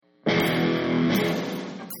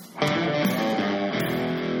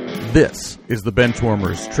This is the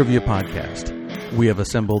Benchwarmers Trivia Podcast. We have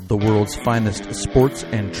assembled the world's finest sports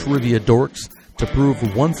and trivia dorks to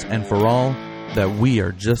prove once and for all that we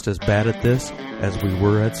are just as bad at this as we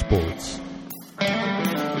were at sports.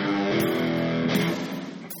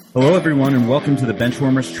 Hello, everyone, and welcome to the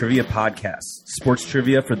Benchwarmers Trivia Podcast, sports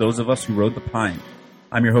trivia for those of us who rode the pine.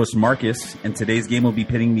 I'm your host, Marcus, and today's game will be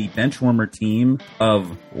pitting the Benchwarmer team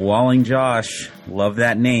of Walling Josh, love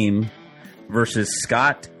that name, versus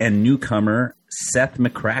Scott and newcomer Seth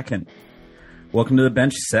McCracken. Welcome to the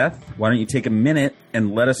bench, Seth. Why don't you take a minute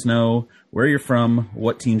and let us know where you're from,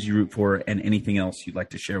 what teams you root for, and anything else you'd like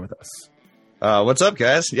to share with us. What's up,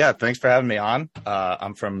 guys? Yeah, thanks for having me on.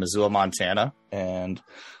 I'm from Missoula, Montana, and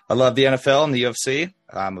I love the NFL and the UFC.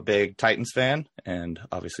 I'm a big Titans fan and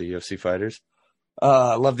obviously UFC fighters.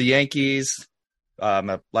 I love the Yankees. I'm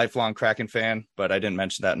a lifelong Kraken fan, but I didn't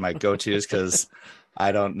mention that in my go-tos because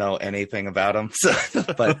I don't know anything about them. So,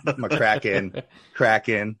 but McCracken,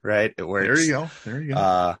 Kraken, right? It works. There you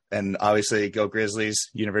go. And obviously, go Grizzlies,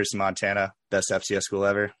 University of Montana, best FCS school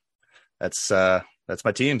ever. That's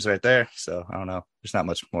my teams right there. So I don't know. There's not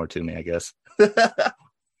much more to me, I guess.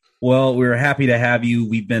 Well, we're happy to have you.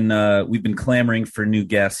 We've been clamoring for new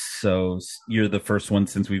guests, so you're the first one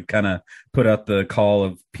since we've kind of put out the call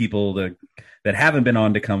of people that haven't been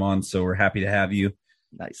on to come on. So we're happy to have you.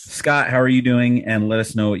 Nice. Scott, how are you doing? And let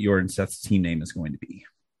us know what your and Seth's team name is going to be.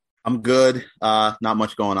 I'm good. Not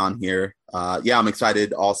much going on here. I'm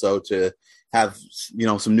excited also to have,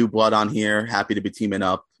 some new blood on here. Happy to be teaming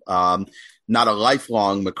up. Not a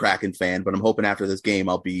lifelong McCracken fan, but I'm hoping after this game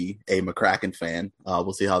I'll be a McCracken fan.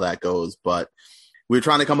 We'll see how that goes. But we were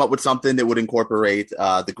trying to come up with something that would incorporate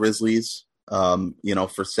the Grizzlies,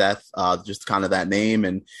 for Seth, just kind of that name.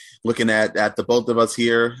 And looking at the both of us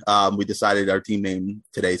here, we decided our team name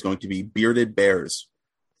today is going to be Bearded Bears.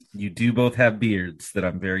 You do both have beards that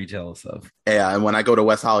I'm very jealous of. Yeah, and when I go to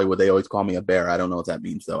West Hollywood, they always call me a bear. I don't know what that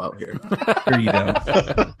means, though, out here. Sure you don't.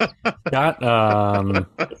 Scott,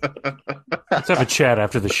 let's have a chat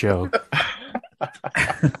after the show.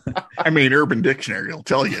 I mean, Urban Dictionary will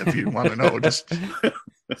tell you if you want to know.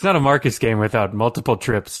 It's not a Marcus game without multiple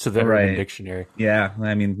trips to the Urban Dictionary. Yeah,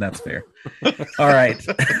 I mean, that's fair. All right.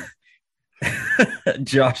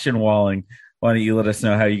 Josh and Walling, why don't you let us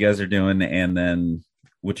know how you guys are doing, and then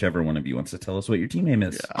whichever one of you wants to tell us what your team name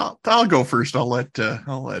is. Yeah, I'll go first. I'll let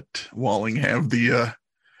Walling have the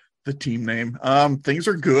team name. Things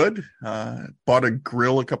are good. Bought a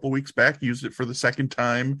grill a couple weeks back, used it for the second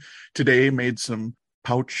time today, made some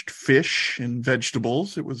pouched fish and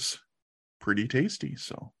vegetables. It was pretty tasty.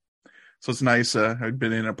 So it's nice. I'd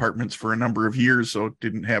been in apartments for a number of years, so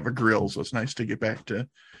didn't have a grill. So it's nice to get back to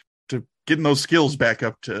getting those skills back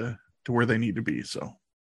up to where they need to be. So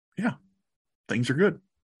yeah, things are good.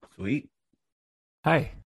 Sweet.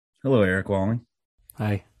 Hi. Hello, Eric Walling.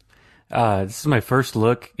 Hi. This is my first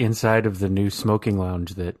look inside of the new smoking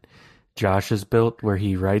lounge that Josh has built, where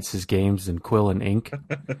he writes his games in quill and ink.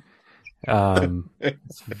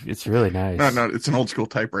 It's really nice. No, it's an old school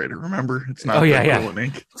typewriter. Remember, it's not. Quill and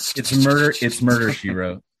ink. It's murder. It's murder. She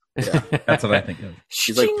wrote. Yeah, that's what I think of.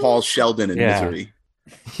 She's like Paul Sheldon in Misery.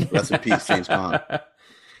 Rest in peace, James Bond.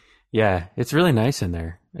 Yeah, it's really nice in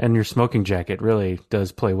there, and your smoking jacket really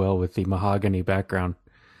does play well with the mahogany background.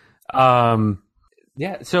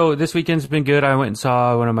 Yeah, so this weekend's been good. I went and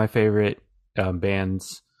saw one of my favorite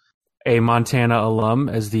bands, a Montana alum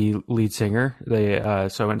as the lead singer. So I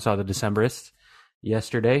went and saw the Decemberists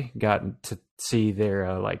yesterday. Got to see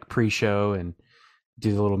their pre-show and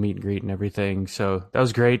do the little meet and greet and everything. So that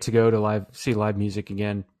was great to go to see live music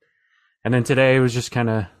again. And then today was just kind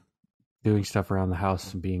of doing stuff around the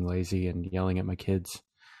house and being lazy and yelling at my kids,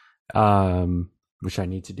 which I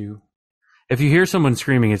need to do. If you hear someone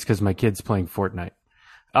screaming, it's because my kid's playing Fortnite.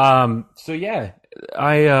 So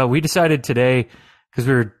yeah, we decided today, because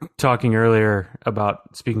we were talking earlier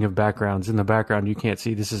about, speaking of backgrounds, in the background you can't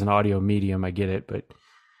see, this is an audio medium, I get it, but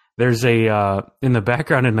there's in the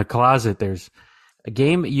background in the closet, there's a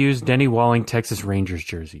game used Denny Walling Texas Rangers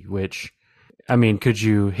jersey, which, I mean, could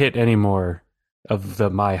you hit any more of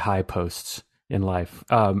my high posts in life?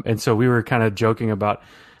 And so we were kind of joking about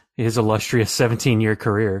his illustrious 17-year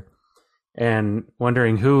career and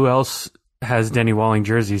wondering who else has Denny Walling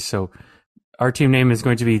jerseys. So our team name is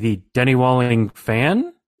going to be the Denny Walling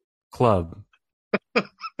Fan Club.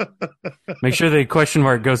 Make sure the question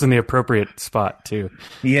mark goes in the appropriate spot too.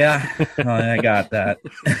 Yeah, I got that.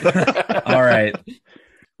 All right.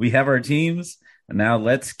 We have our teams. And now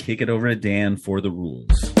let's kick it over to Dan for the rules.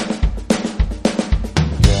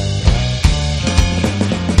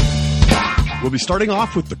 We'll be starting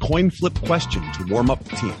off with the coin flip question to warm up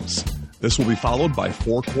the teams. This will be followed by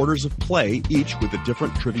 4 quarters of play, each with a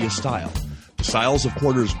different trivia style. The styles of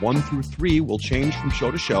quarters 1 through 3 will change from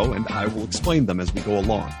show to show, and I will explain them as we go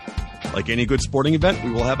along. Like any good sporting event,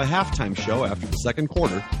 we will have a halftime show after the second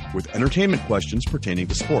quarter with entertainment questions pertaining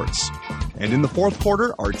to sports. And in the fourth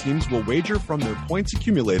quarter, our teams will wager from their points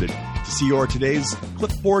accumulated to see who are today's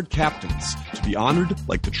clipboard captains, to be honored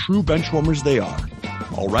like the true benchwarmers they are.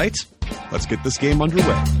 All right, let's get this game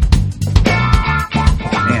underway.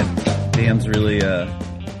 Man, Dan's really,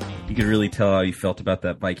 you could really tell how he felt about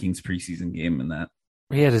that Vikings preseason game and that.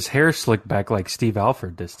 He had his hair slicked back like Steve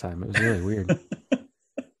Alford this time. It was really weird.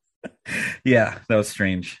 Yeah, that was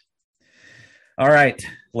strange. All right,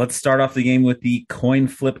 let's start off the game with the coin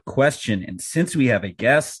flip question. And since we have a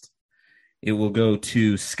guest, it will go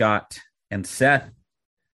to Scott and Seth.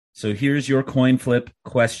 So here's your coin flip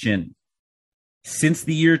question. Since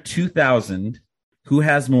the year 2000, who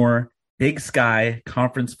has more Big Sky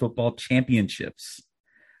Conference football championships?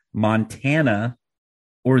 Montana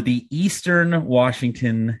or the Eastern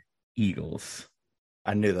Washington Eagles?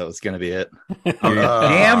 I knew that was going to be it.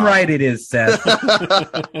 Damn right it is, Seth.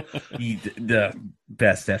 The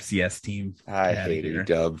best FCS team. I hate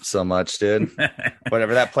UW so much, dude.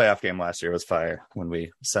 Whatever, that playoff game last year was fire when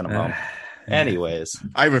we sent them home. Anyways.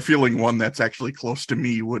 I have a feeling one that's actually close to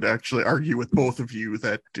me would actually argue with both of you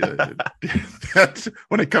that, that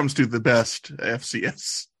when it comes to the best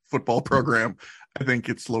FCS football program, I think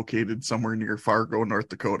it's located somewhere near Fargo, North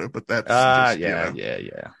Dakota, but that's yeah.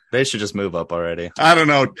 They should just move up already. I don't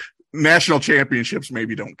know. National championships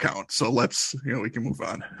maybe don't count, so let's we can move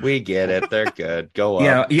on. We get it. They're good. Go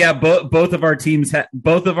up. Yeah. Both of our teams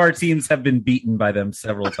have been beaten by them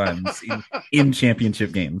several times in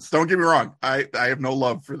championship games. Don't get me wrong. I have no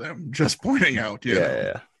love for them. Just pointing out.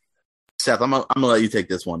 Yeah. Seth, I'm gonna let you take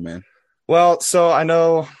this one, man. Well, so I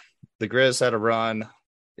know the Grizz had a run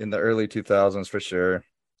in the early 2000s for sure.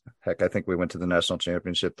 Heck, I think we went to the national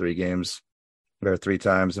championship 3 times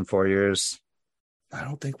in 4 years. I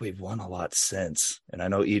don't think we've won a lot since. And I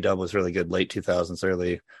know EW was really good late 2000s,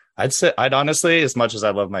 early. I'd honestly, as much as I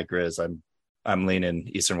love my Grizz, I'm leaning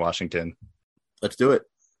Eastern Washington. Let's do it.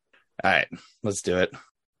 All right, let's do it.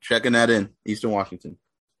 Checking that in. Eastern Washington.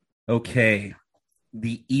 Okay.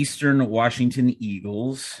 The Eastern Washington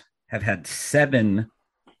Eagles have had 7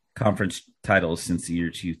 conference titles since the year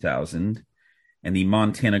 2000, and the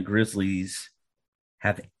Montana Grizzlies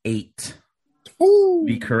have 8. Ooh.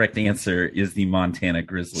 The correct answer is the Montana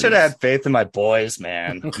Grizzlies. Should have had faith in my boys,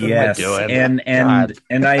 man. Yes, and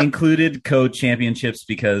I included code championships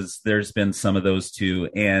because there's been some of those too.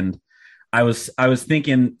 And I was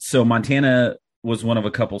thinking, so Montana was one of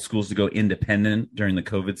a couple schools to go independent during the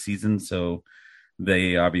COVID season, so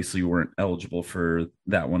they obviously weren't eligible for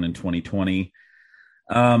that one in 2020.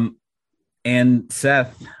 And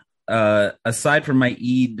Seth, aside from my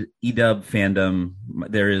EW fandom,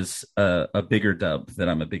 there is a bigger dub that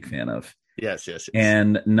I'm a big fan of. Yes.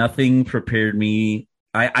 And nothing prepared me.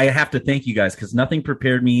 I have to thank you guys because nothing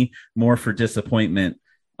prepared me more for disappointment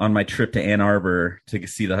on my trip to Ann Arbor to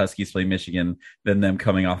see the Huskies play Michigan than them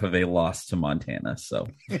coming off of a loss to Montana. So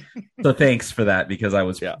thanks for that because I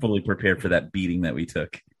was fully prepared for that beating that we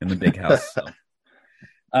took in the big house. So.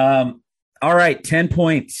 All right, 10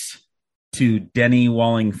 points to Denny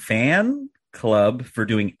Walling Fan Club for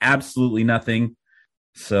doing absolutely nothing.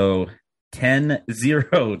 So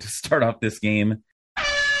 10-0 to start off this game.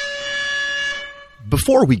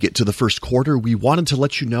 Before we get to the first quarter, we wanted to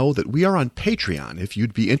let you know that we are on Patreon if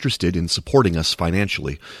you'd be interested in supporting us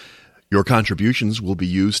financially. Your contributions will be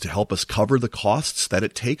used to help us cover the costs that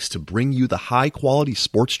it takes to bring you the high-quality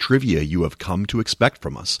sports trivia you have come to expect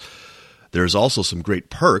from us. There's also some great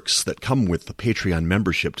perks that come with the Patreon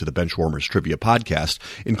membership to the Benchwarmers Trivia Podcast,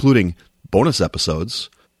 including bonus episodes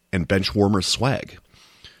and Benchwarmers swag.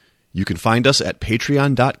 You can find us at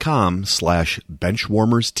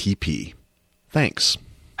patreon.com/benchwarmerstp. Thanks.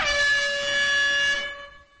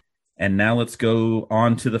 And now let's go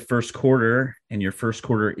on to the first quarter. And your first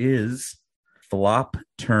quarter is Flop,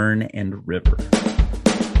 Turn, and River.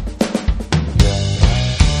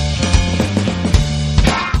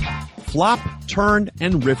 Flop, Turn,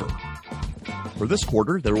 and River. For this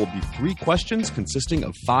quarter, there will be 3 questions consisting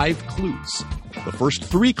of 5 clues. The first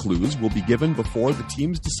 3 clues will be given before the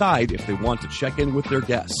teams decide if they want to check in with their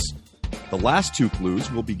guests. The last 2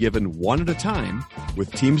 clues will be given one at a time,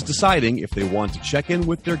 with teams deciding if they want to check in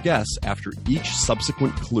with their guests after each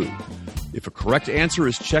subsequent clue. If a correct answer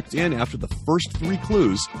is checked in after the first 3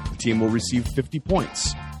 clues, the team will receive 50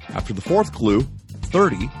 points. After the 4th clue,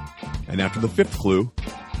 30, and after the 5th clue,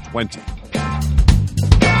 20.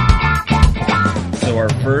 So So our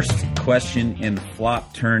first question in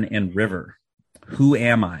Flop, Turn, and River. Who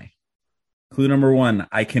am I? Clue number 1,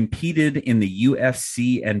 I competed in the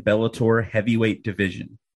UFC and Bellator heavyweight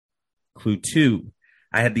division. Clue 2,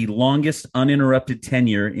 I had the longest uninterrupted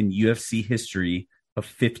tenure in UFC history of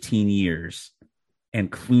 15 years. And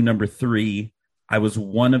clue number 3, I was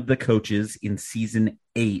one of the coaches in season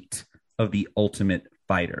 8 of The Ultimate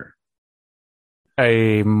Fighter.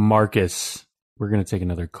 Hey, Marcus. We're going to take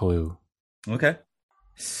another clue. Okay.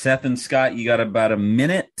 Seth and Scott, you got about a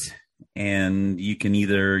minute, and you can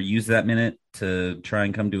either use that minute to try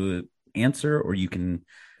and come to an answer, or you can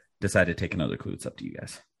decide to take another clue. It's up to you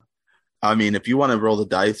guys. I mean, if you want to roll the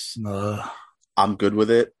dice, I'm good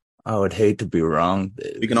with it. I would hate to be wrong.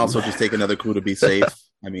 We can also just take another clue to be safe.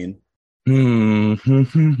 I mean,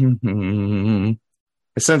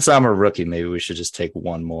 since I'm a rookie, maybe we should just take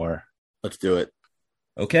one more. let's do it.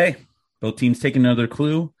 Okay. Both teams take another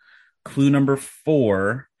clue. Clue number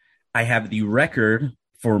 4, I have the record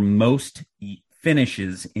for most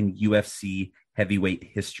finishes in UFC heavyweight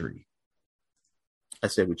history. I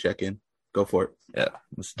say we check in. Go for it. Yeah,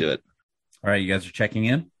 let's do it. All right, you guys are checking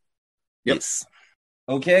in? Yep. Yes.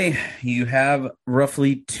 Okay, you have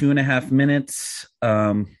roughly 2.5 minutes.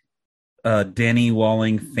 Danny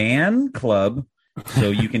Walling fan club. So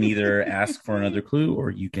you can either ask for another clue or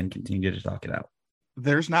you can continue to talk it out.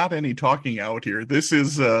 There's not any talking out here. This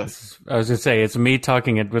is I was going to say, it's me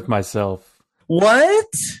talking it with myself. What?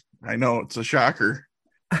 I know, it's a shocker.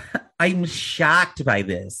 I'm shocked by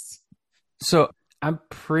this. So I'm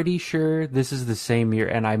pretty sure this is the same year,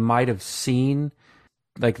 and I might have seen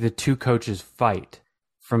like the two coaches fight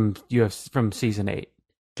from season 8.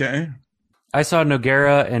 Okay. I saw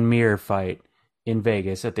Nogueira and Mir fight in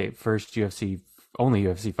Vegas at the first only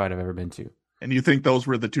UFC fight I've ever been to. And you think those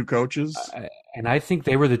were the two coaches? And I think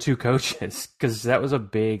they were the two coaches because that was a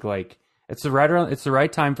big, like, it's the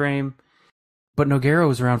right time frame. But Nogueira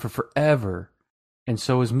was around for forever, and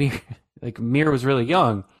so was Mir. Like, Mir was really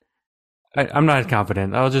young. I'm not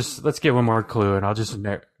confident. Let's get one more clue, and I'll just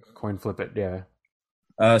coin flip it.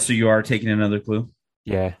 Yeah. So you are taking another clue?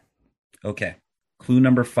 Yeah. Okay. Clue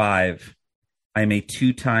number 5. I'm a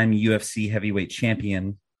 2-time UFC heavyweight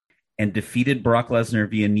champion and defeated Brock Lesnar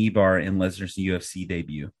via knee bar in Lesnar's UFC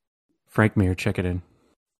debut. Frank Mir, check it in.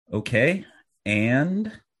 Okay.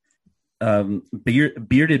 And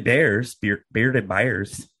Bearded Bears,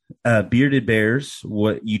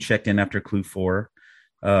 what you checked in after clue 4.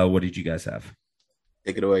 What did you guys have?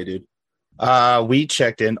 Take it away, dude. We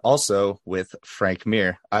checked in also with Frank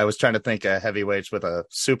Mir. I was trying to think of heavyweights with a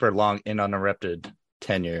super long uninterrupted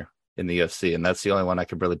tenure in the UFC, and that's the only one I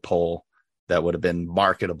could really pull that would have been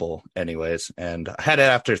marketable anyways. And I had it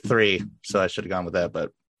after 3, so I should have gone with that,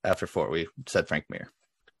 but after 4, we said Frank Mir.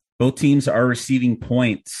 Both teams are receiving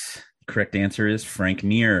points. The correct answer is Frank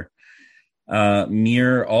Mir.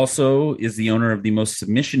 Mir also is the owner of the most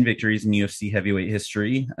submission victories in UFC heavyweight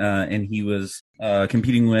history, and he was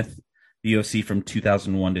competing with the UFC from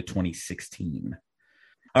 2001 to 2016.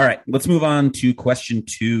 All right, let's move on to question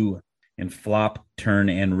 2 in Flop, Turn,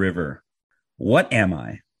 and River. What am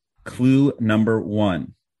I? Clue number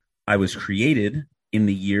 1. I was created in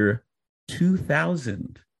the year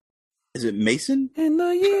 2000. Is it Mason? In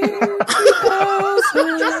the year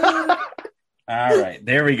 2000. All right,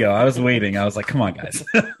 there we go. I was waiting. I was like, come on, guys.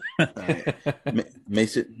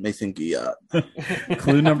 Mason Guillot.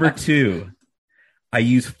 Clue number 2. I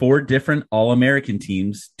use 4 different All-American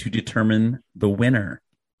teams to determine the winner.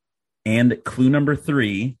 And clue number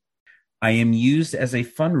 3, I am used as a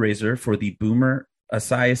fundraiser for the Boomer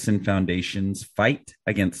Esiason Foundation's fight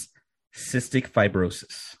against cystic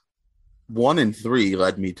fibrosis. 1 and 3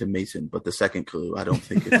 led me to Mason, but the second clue, I don't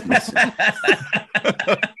think it's Mason.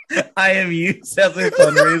 I am used as a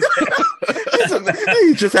fundraiser.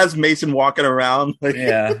 He just has Mason walking around.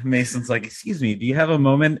 Yeah, Mason's like, excuse me, do you have a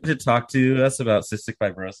moment to talk to us about cystic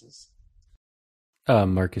fibrosis?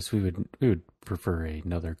 Marcus, we would prefer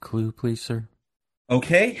another clue, please, sir.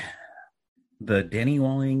 Okay. The Danny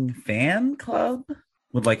Walling fan club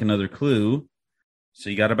would like another clue.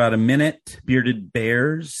 So you got about a minute, Bearded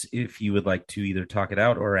Bears, if you would like to either talk it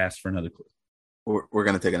out or ask for another clue. We're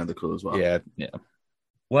going to take another clue as well. Yeah.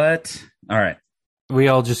 What? All right. We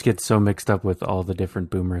all just get so mixed up with all the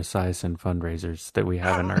different Boomer Esiason fundraisers that we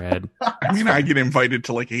have in our head. I mean, I get invited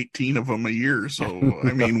to like 18 of them a year. So,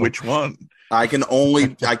 I mean, which one? I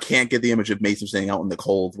can't get the image of Mason staying out in the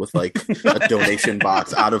cold with like a donation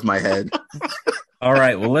box out of my head. All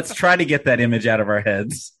right. Well, let's try to get that image out of our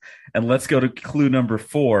heads. And let's go to clue number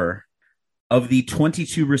 4. Of the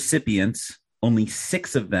 22 recipients, only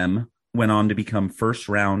 6 of them went on to become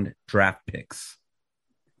first-round draft picks.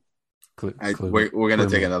 Clue. We're going to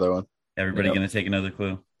take another one. Everybody going to take another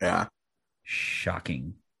clue? Yeah.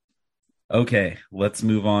 Shocking. Okay, let's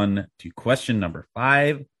move on to question number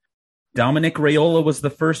 5. Dominic Raiola was the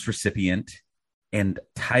first recipient, and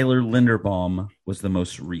Tyler Linderbaum was the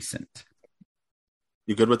most recent.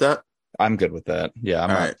 You good with that? I'm good with that. Yeah,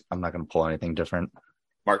 right. I'm not going to pull anything different.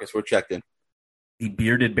 Marcus, we're checked in. The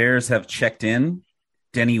Bearded Bears have checked in.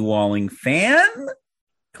 Denny Walling fan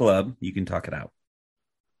club, you can talk it out.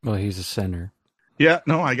 Well, he's a center. Yeah,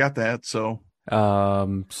 no, I got that. So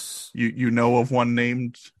you know of one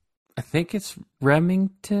named? I think it's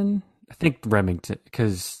Remington.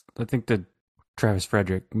 Because I think that Travis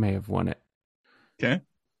Frederick may have won it. Okay.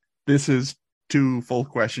 This is 2 full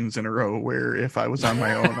questions in a row where if I was on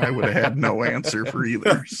my own, I would have had no answer for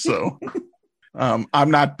either. So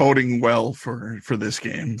I'm not voting well for this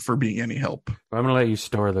game for being any help. I'm gonna let you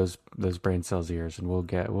store those brain cells of yours, and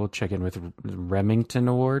we'll check in with Remington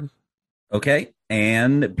Award. Okay,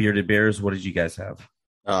 and Bearded Bears, what did you guys have?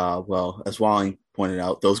 Well, as Walling pointed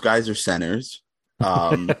out, those guys are centers.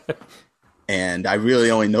 And I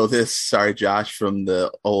really only know this, sorry, Josh, from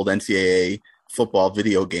the old NCAA football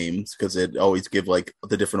video games, because it always give like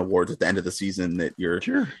the different awards at the end of the season that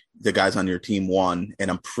the guys on your team won. And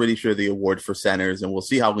I'm pretty sure the award for centers, and we'll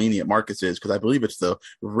see how lenient Marcus is, because I believe it's the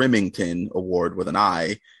Remington Award with an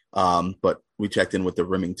I, but we checked in with the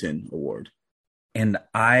Remington Award. And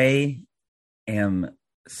I am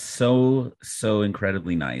so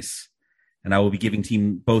incredibly nice, and I will be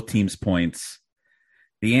giving both teams points.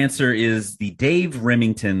 The answer is the Dave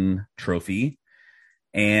Remington Trophy.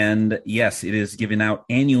 And yes, it is given out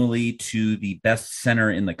annually to the best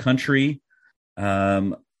center in the country.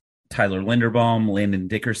 Tyler Linderbaum, Landon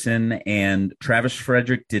Dickerson, and Travis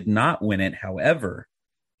Frederick did not win it. However,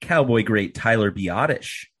 Cowboy great Tyler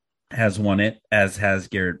Biotish has won it, as has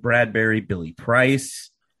Garrett Bradbury, Billy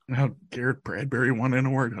Price. Now Garrett Bradbury won an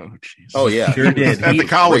award. Oh, jeez. Oh, yeah. Sure did. At the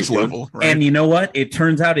college level. Right? And you know what? It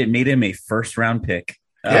turns out it made him a first-round pick.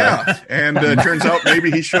 Yeah, and turns out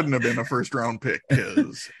maybe he shouldn't have been a first-round pick,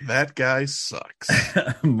 because that guy sucks.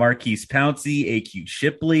 Marquise Pouncey, A.Q.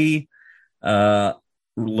 Shipley,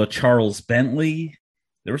 LaCharles Bentley.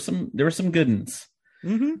 There were some good ones.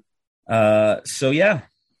 Mm-hmm. So yeah,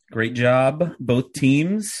 great job, both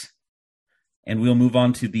teams. And we'll move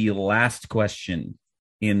on to the last question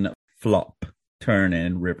in Flop, Turn,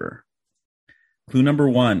 and River. Clue number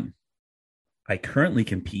 1. I currently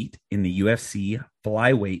compete in the UFC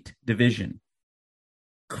flyweight division.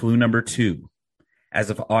 Clue number 2. As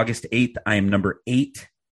of August 8th, I am number 8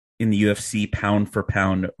 in the UFC pound for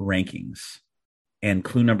pound rankings. And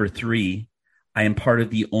clue number 3, I am part of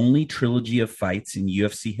the only trilogy of fights in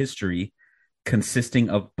UFC history consisting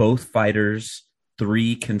of both fighters'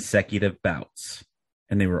 3 consecutive bouts.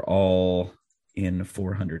 And they were all in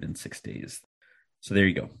 406 days. So there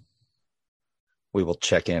you go. We will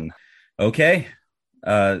check in. Okay.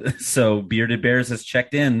 So Bearded Bears has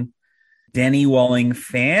checked in. Danny Walling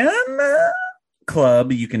fan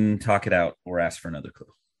club, you can talk it out or ask for another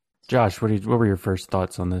clue. Josh, what were your first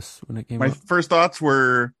thoughts on this when it came My up? first thoughts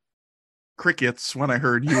were crickets when I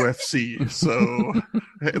heard UFC. So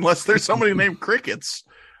unless there's somebody named Crickets,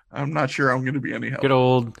 I'm not sure I'm going to be any help. Good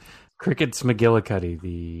old Crickets McGillicuddy,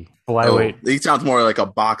 the flyweight. He sounds more like a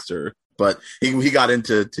boxer, but he got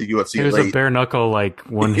into UFC He was late. a bare knuckle, like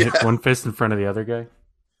one fist in front of the other guy.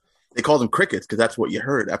 They called him Crickets because that's what you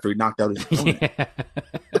heard after he knocked out his opponent. Yeah.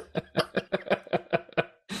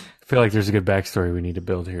 I feel like there's a good backstory we need to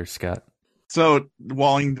build here, Scott. So,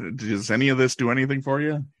 Walling, does any of this do anything for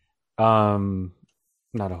you?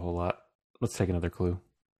 Not a whole lot. Let's take another clue.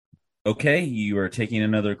 Okay, you are taking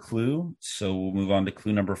another clue, so we'll move on to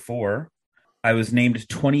clue number 4. I was named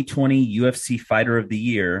 2020 UFC Fighter of the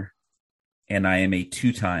Year, and I am a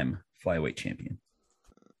 2-time flyweight champion.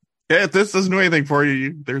 Yeah, if this doesn't do anything for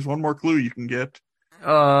you, there's one more clue you can get.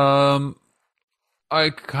 I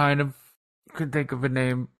kind of could think of a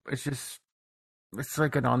name. It's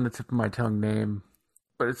like an on the tip of my tongue name,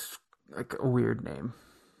 but it's like a weird name.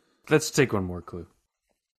 Let's take one more clue.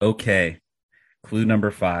 Okay, clue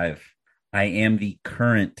number 5. I am the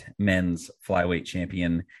current men's flyweight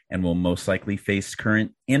champion and will most likely face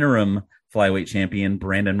current interim flyweight champion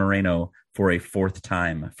Brandon Moreno for a 4th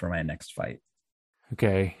time for my next fight.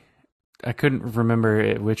 Okay. I couldn't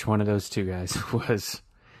remember which one of those two guys was.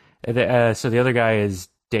 So the other guy is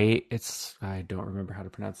Dave. I don't remember how to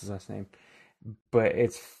pronounce his last name, but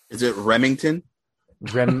Is it Remington?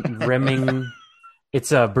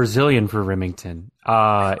 It's a Brazilian for Remington.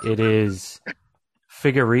 It is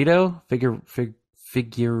Figueiredo.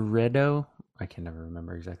 Figueiredo. I can never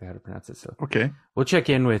remember exactly how to pronounce it. So okay, we'll check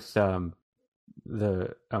in with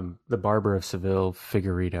the barber of Seville,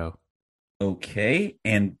 Figueiredo. Okay,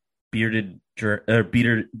 and bearded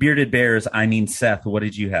bears. I mean, Seth, what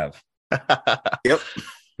did you have?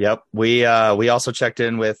 Yep. We also checked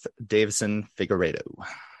in with Davison Figueiredo.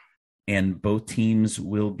 And both teams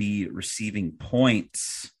will be receiving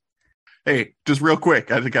points. Hey, just real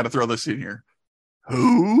quick, I got to throw this in here.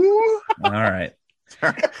 Who? All right.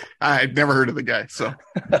 I've never heard of the guy, so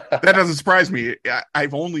that doesn't surprise me.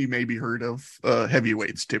 I've only maybe heard of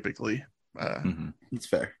heavyweights typically. It's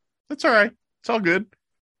fair. That's all right. It's all good.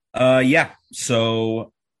 Yeah.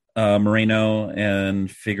 So Moreno and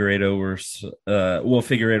Figueiredo were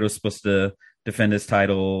Figueiredo was supposed to defend his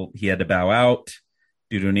title. He had to bow out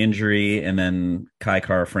due to an injury, and then Kai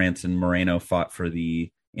Kara France and Moreno fought for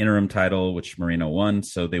the interim title, which Moreno won.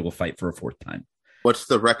 So they will fight for a fourth time. What's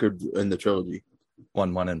the record in the trilogy?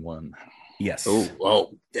 1-1-1. Yes.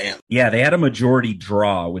 Oh, damn. Yeah, they had a majority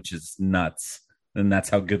draw, which is nuts, and that's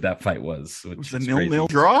how good that fight was. It was a 0-0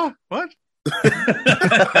 draw. What?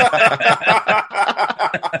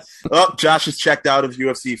 Oh, Josh is checked out of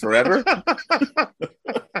UFC forever.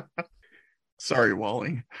 Sorry,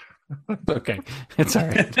 Walling. Okay, it's all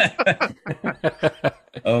right.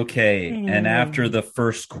 Okay, and after the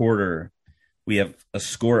first quarter, we have a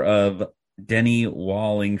score of Denny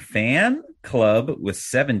Walling Fan Club with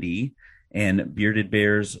 70 and Bearded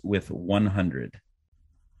Bears with 100.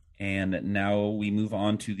 And now we move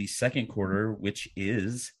on to the second quarter, which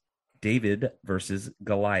is David versus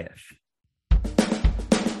Goliath.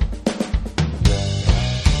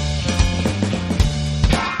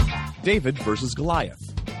 David versus Goliath.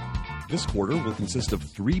 This quarter will consist of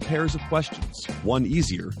 3 pairs of questions, one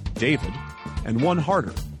easier, David, and one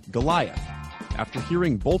harder, Goliath. After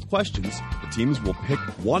hearing both questions, the teams will pick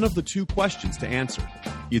one of the 2 questions to answer,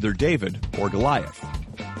 either David or Goliath.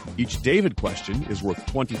 Each David question is worth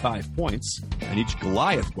 25 points, and each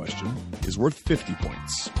Goliath question is worth 50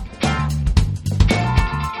 points.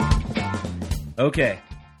 Okay.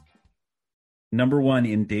 Number 1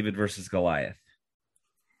 in David versus Goliath.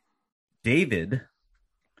 David,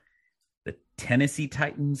 the Tennessee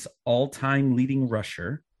Titans all-time leading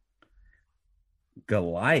rusher.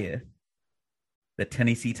 Goliath, the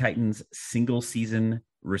Tennessee Titans single-season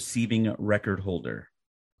receiving record holder.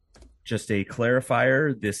 Just a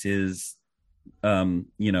clarifier, this is,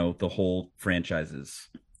 the whole franchises.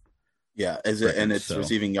 Yeah, is it? And it's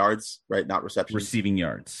receiving yards, right? Not receptions. Receiving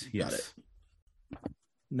yards, yes. Got it.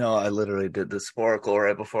 No, I literally did the Sporcle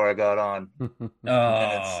right before I got on.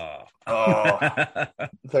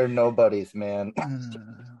 They're nobodies, man.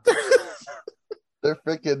 They're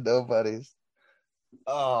freaking nobodies.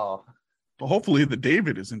 Oh. Well, hopefully the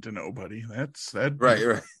David isn't a nobody. That's that.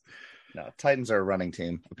 Right. No, Titans are a running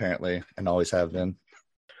team, apparently, and always have been.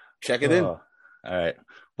 Check it in. All right.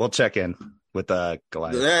 We'll check in with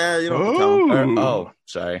Goliath. Yeah, you don't have to tell him.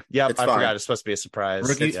 Sorry. Yeah, I forgot. It's supposed to be a surprise.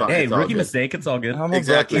 Rookie mistake. It's all good.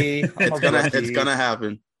 Exactly. It's gonna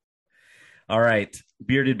happen. All right.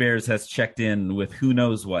 Bearded Bears has checked in with who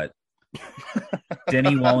knows what.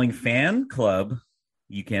 Denny Walling Fan Club.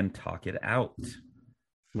 You can talk it out.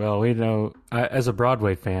 Well, we know, as a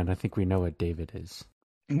Broadway fan, I think we know what David is.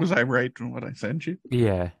 Was I right in what I sent you?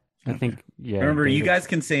 Yeah, I think. Yeah. Remember, David. you guys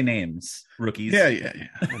can say names, rookies. Yeah.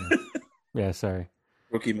 Yeah, sorry.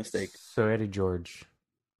 Rookie mistake. So Eddie George.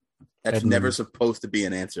 That's Edmund. never supposed to be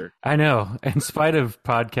an answer. I know, in spite of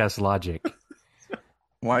podcast logic.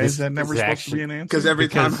 Why is that never supposed to be an answer? Because every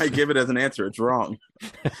time I give it as an answer, it's wrong.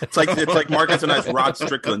 It's like Marcus and I's Rod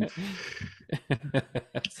Strickland.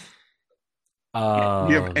 Do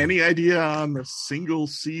you have any idea on the single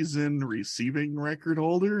season receiving record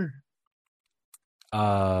holder?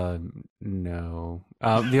 No.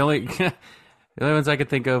 The only ones I could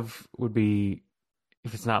think of would be,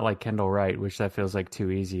 if it's not like Kendall Wright, which that feels like too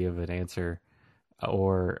easy of an answer,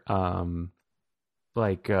 or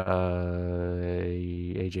like AJ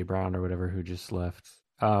Brown or whatever who just left.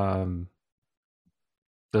 Those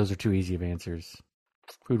are too easy of answers.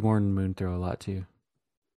 Who'd Warren Moon throw a lot to?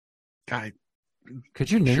 Could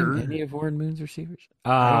you name any of Warren Moon's receivers?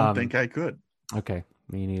 I don't think I could. Okay,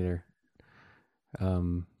 me neither.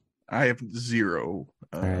 I have zero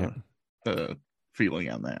right. feeling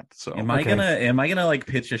on that. So am I gonna like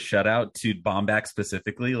pitch a shutout to Bomback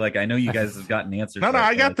specifically? Like, I know you guys have gotten answers. No,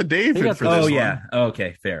 I got the David for this. Oh yeah. Oh,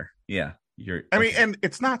 okay, fair. Yeah, I mean, and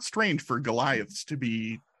it's not strange for Goliaths to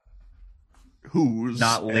be who's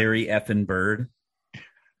not Larry effing Bird.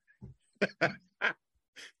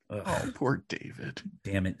 Oh, poor David.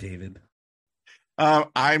 Damn it, David.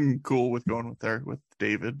 I'm cool with going with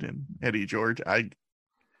David and Eddie George. I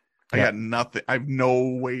got nothing. I have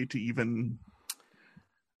no way to even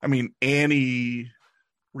I mean, any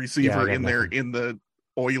receiver got in there nothing. in the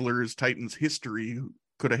Oilers Titans history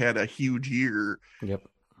could have had a huge year. Yep.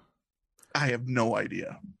 I have no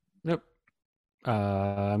idea. Yep.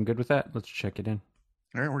 I'm good with that. Let's check it in.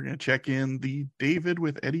 All right, we're going to check in the David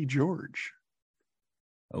with Eddie George.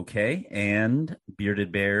 Okay, and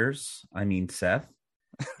Bearded Bears, Seth.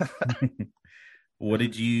 What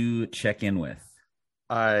did you check in with?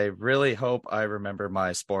 I really hope I remember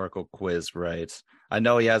my Sporkle quiz right. I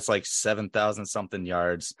know he has like 7,000 something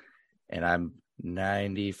yards, and I'm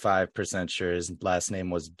 95% sure his last name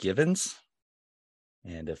was Givens.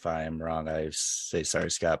 And if I am wrong, I say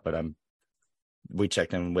sorry, Scott, but we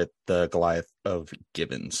checked in with the Goliath of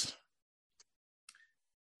Givens.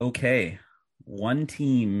 Okay, one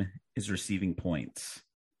team is receiving points.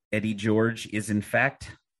 Eddie George is, in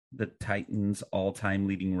fact, the Titans' all-time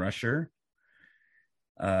leading rusher.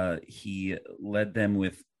 He led them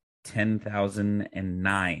with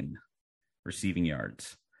 10,009 receiving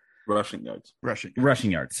yards. Rushing yards.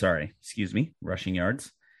 Rushing yards, sorry. Excuse me. Rushing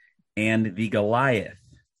yards. And the Goliath.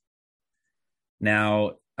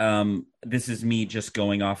 Now, this is me just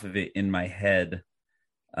going off of it in my head.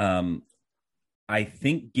 I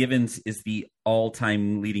think Givens is the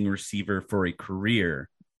all-time leading receiver for a career.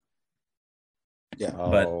 Yeah.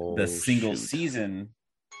 But the single season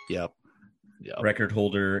record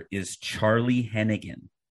holder is Charlie Hennigan.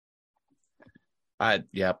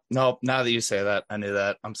 No, now that you say that, I knew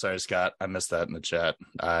that. I'm sorry, Scott. I missed that in the chat.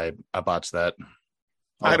 I botched that.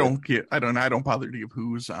 I don't bother to give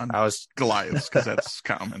who's on Goliaths because that's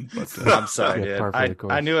common. But I'm sorry, dude.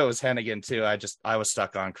 I knew it was Hennigan too. I was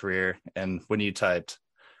stuck on career, and when you typed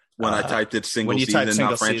I typed it single season,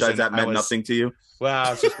 not franchise, that meant nothing to you. Well,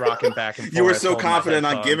 I was just rocking back and forth. You were so confident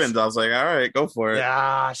on Givens. I was like, all right, go for it.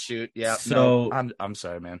 Yeah, shoot. Yeah. So I'm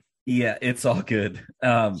sorry, man. Yeah, it's all good.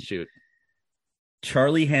 Shoot.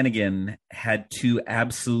 Charlie Hennigan had two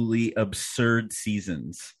absolutely absurd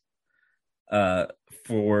seasons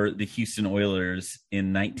for the Houston Oilers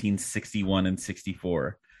in 1961 and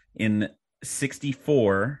 64. In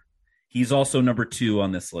 64, he's also number 2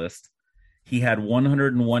 on this list. He had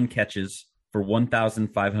 101 catches for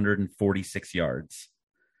 1,546 yards.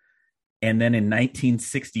 And then in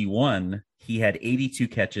 1961, he had 82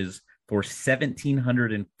 catches for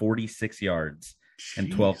 1,746 yards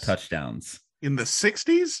and 12 touchdowns. In the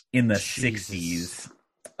 60s? In the 60s.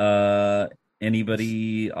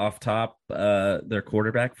 Anybody off top, their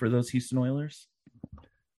quarterback for those Houston Oilers?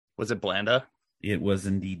 Was it Blanda? It was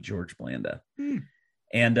indeed George Blanda.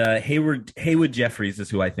 And Haywood Jeffries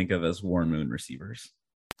is who I think of as Warren Moon receivers.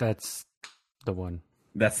 That's the one.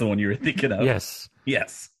 That's the one you were thinking of? Yes.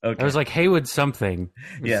 Okay. I was like Haywood something.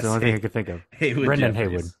 Yes. The only thing I could think of. Brendan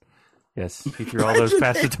Haywood. Yes. He threw all those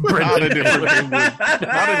passes to Brendan.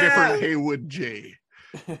 Not a different Haywood J.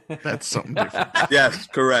 That's something different. Yes,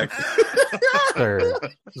 correct.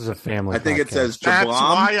 This is a family. I think podcast. it says Jablam. That's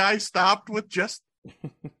why I stopped with just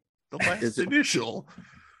the last initial.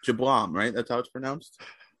 Jablam, right? That's how it's pronounced?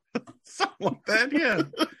 Something like that, yeah.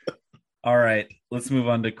 All right, let's move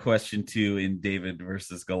on to question 2 in David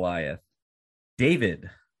versus Goliath. David,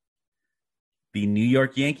 the New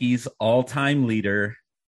York Yankees all-time leader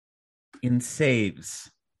in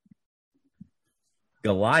saves.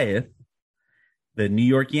 Goliath, the New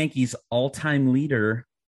York Yankees all-time leader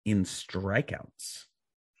in strikeouts.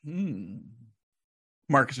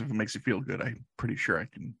 Marcus, if it makes you feel good, I'm pretty sure I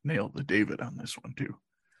can nail the David on this one too.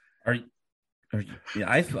 Yeah,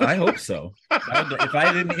 I hope so. If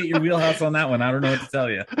I didn't hit your wheelhouse on that one, I don't know what to tell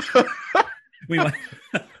you. We might.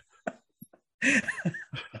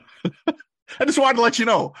 I just wanted to let you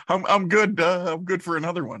know I'm good. I'm good for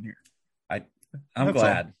another one here. I'm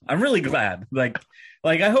glad. All. I'm really glad. Like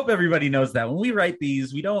I hope everybody knows that when we write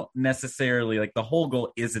these, we don't necessarily the whole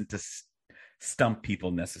goal isn't to stump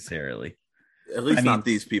people necessarily. At least not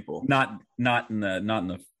these people. Not in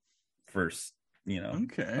the first.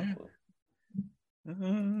 Okay.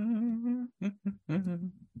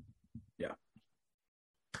 Yeah.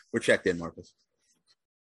 We're checked in, Marcus.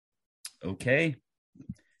 Okay.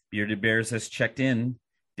 Bearded Bears has checked in.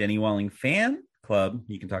 Denny Walling Fan Club.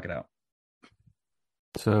 You can talk it out.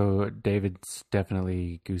 So David's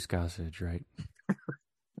definitely Goose Gossage, right?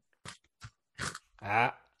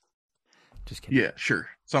 Just kidding. Yeah, sure.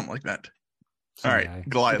 Something like that. All right.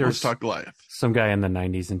 Goliath. Let's talk Goliath. Some guy in the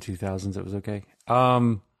 90s and 2000s. It was okay.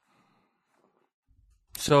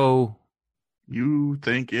 So you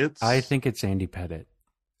think it's? I think it's Andy Pettitte.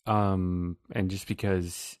 And just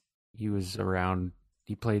because he was around,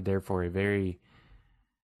 he played there for a very,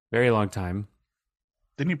 very long time.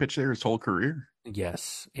 Didn't he pitch there his whole career?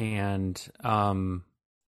 Yes. And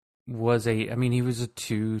he was a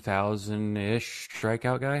 2,000-ish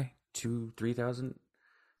strikeout guy, 3,000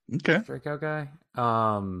 Okay. strikeout guy.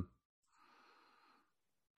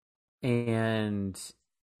 And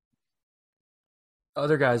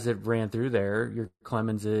other guys that ran through there, your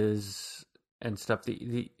Clemenses and stuff.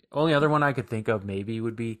 The only other one I could think of maybe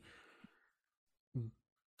would be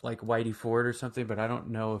like Whitey Ford or something, but I don't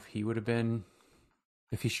know if he would have been,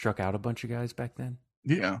 if he struck out a bunch of guys back then.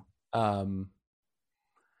 Yeah. And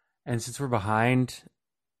since we're behind,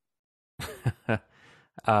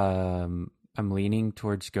 I'm leaning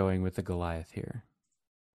towards going with the Goliath here.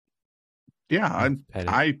 Yeah,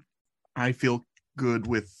 I feel good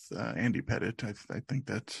with Andy Pettit. I think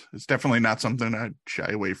that it's definitely not something I'd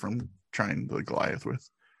shy away from trying the Goliath with.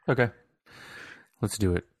 Okay, let's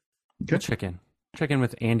do it. Okay. We'll check in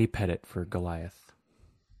with Andy Pettit for Goliath.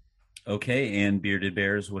 Okay, and Bearded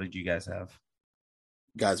Bears, what did you guys have?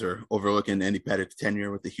 Guys are overlooking Andy Pettit's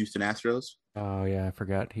tenure with the Houston Astros. Oh yeah, I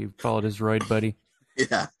forgot he followed his roid buddy.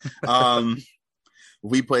 Yeah.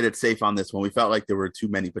 We played it safe on this one. We felt like there were too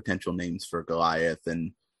many potential names for Goliath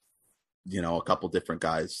and, a couple different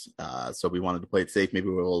guys. So we wanted to play it safe. Maybe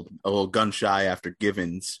we're a little gun shy after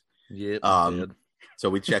Givens. Yep. So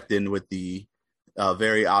we checked in with the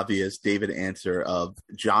very obvious David answer of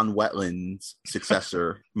John Wetland's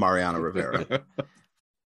successor, Mariano Rivera.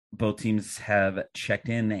 Both teams have checked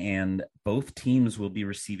in, and both teams will be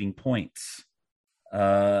receiving points.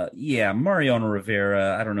 Mariano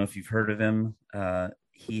Rivera, I don't know if you've heard of him.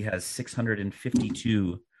 He has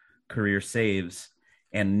 652 career saves,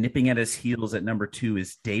 and nipping at his heels at number 2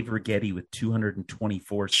 is Dave Righetti with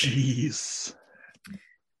 224 saves.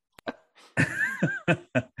 Jeez.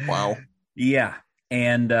 Wow. Yeah.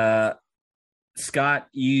 And Scott,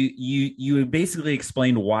 you basically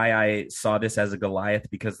explained why I saw this as a Goliath,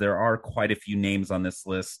 because there are quite a few names on this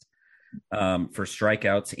list for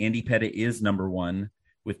strikeouts. Andy Pettit is number 1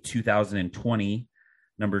 with 2,020.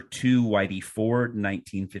 Number 2, Whitey Ford,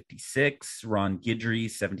 1956. Ron Guidry,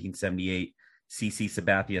 1778. CC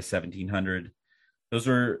Sabathia, 1700. Those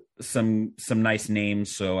are some nice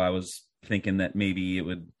names, so I was thinking that maybe it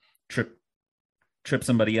would trip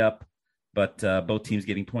somebody up, but both teams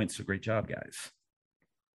getting points, so great job, guys.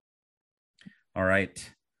 All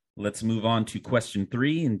right, let's move on to question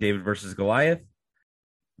 3 in David versus Goliath.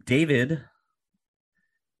 David,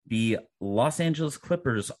 the Los Angeles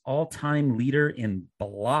Clippers all-time leader in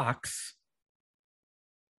blocks,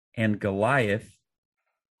 and Goliath,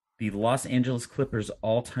 the Los Angeles Clippers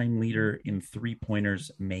all-time leader in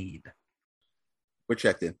three-pointers made. We're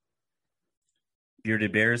checked in.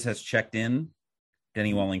 Bearded Bears has checked in.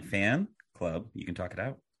 Denny Walling Fan Club, you can talk it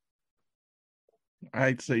out.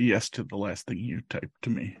 I'd say yes to the last thing you typed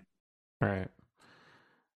to me. All right.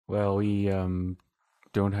 Well, we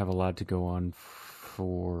don't have a lot to go on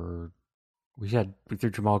for. We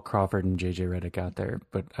threw Jamal Crawford and JJ Redick out there,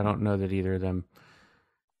 but I don't know that either of them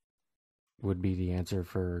would be the answer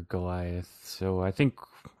for Goliath. So I think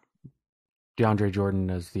DeAndre Jordan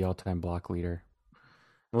is the all-time block leader,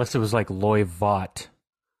 unless it was like Loy Vaught.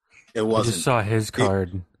 It wasn't. I just saw his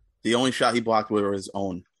card. The only shot he blocked were his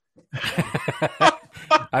own.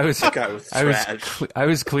 I was trash. I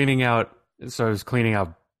was cleaning out. So I was cleaning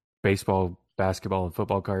out baseball, basketball, and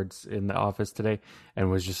football cards in the office today, and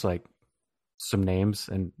was just like some names.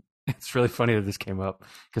 And it's really funny that this came up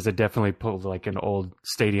because I definitely pulled like an old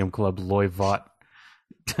Stadium Club Loy Vaught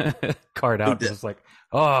card out. It was like,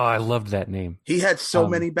 oh, I loved that name. He had so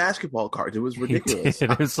many basketball cards. It was ridiculous.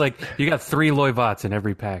 It was like you got 3 Loy Vaughts in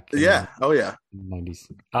every pack. Yeah. Oh yeah.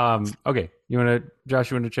 90s. Okay.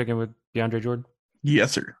 Josh, you want to check in with DeAndre Jordan?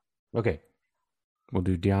 Yes, sir. Okay. We'll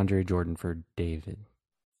do DeAndre Jordan for David.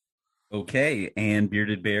 Okay. And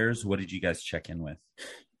Bearded Bears, what did you guys check in with?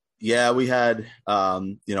 Yeah, we had,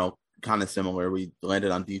 kind of similar. We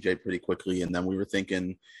landed on DJ pretty quickly, and then we were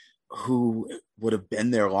thinking who would have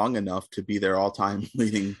been there long enough to be their all-time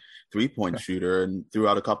leading three-point shooter, and threw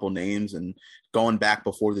out a couple names. And going back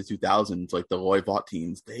before the 2000s, like the Loy Vaught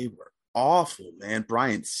teams, they were awful, man.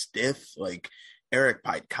 Brian Stiff, like Eric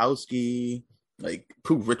Pietkowski, like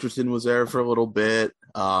Pooh Richardson was there for a little bit.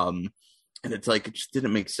 And it's like, it just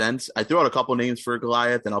didn't make sense. I threw out a couple names for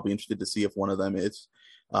Goliath, and I'll be interested to see if one of them is.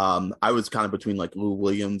 I was kind of between like Lou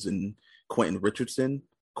Williams and Quentin Richardson.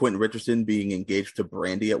 Quentin Richardson being engaged to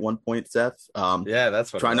Brandy at one point, Seth. Yeah,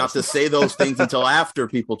 that's what. Try not to say those things until after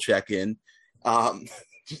people check in.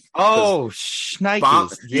 Oh, Bomb,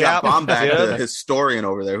 Nikes. Bomb back, dude. the historian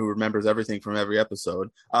over there who remembers everything from every episode.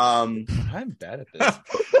 I'm bad at this.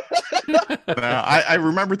 I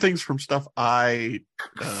remember things from stuff Fair.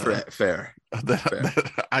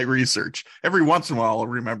 that I research. Every once in a while, I'll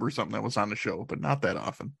remember something that was on the show, but not that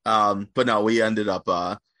often. But no, we ended up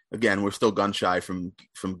again. We're still gun shy from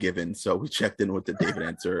Given, so we checked in with the David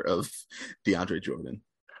answer of DeAndre Jordan.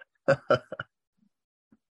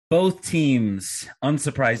 Both teams,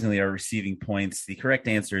 unsurprisingly, are receiving points. The correct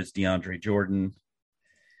answer is DeAndre Jordan.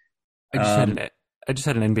 I just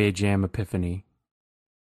had an NBA Jam epiphany.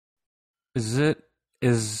 Can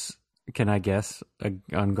I guess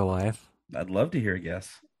on Goliath? I'd love to hear a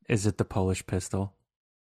guess. Is it the Polish pistol?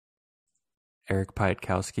 Eric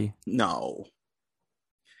Piatkowski? No.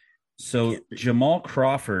 So Jamal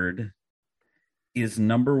Crawford is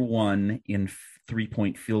number 1 in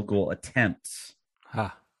 3-point field goal attempts.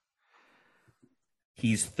 Ha.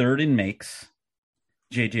 He's 3rd in makes.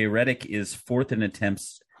 JJ Redick is 4th in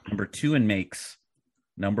attempts, number 2 in makes.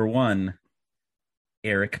 Number 1,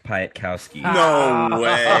 Eric Piatkowski. No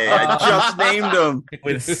way. I just named him.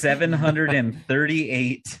 With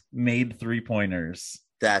 738 made 3-pointers.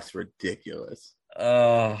 That's ridiculous.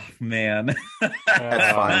 Oh, man.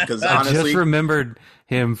 That's fine, because I honestly, just remembered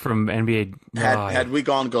him from NBA. had we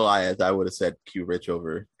gone Goliath, I would have said Q Rich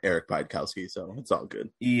over Eric Piatkowski, so it's all good.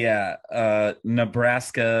 Yeah,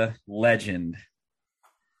 Nebraska legend.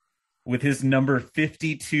 With his number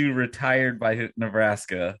 52 retired by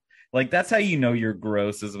Nebraska. Like, that's how you know you're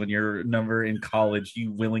gross, is when your number in college,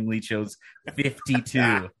 you willingly chose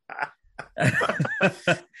 52.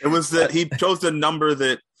 It was that he chose the number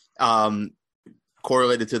that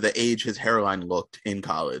correlated to the age his hairline looked in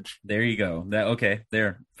college. There you go.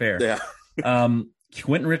 Fair. Yeah.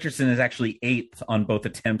 Quentin Richardson is actually 8th on both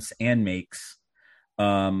attempts and makes.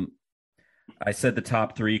 I said the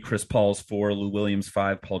top 3: Chris Paul's 4, Lou Williams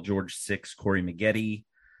 5, Paul George 6, Corey Maggette,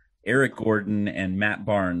 Eric Gordon, and Matt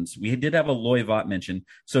Barnes. We did have a Loy Vaught mention.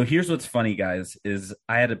 So here's what's funny, guys, is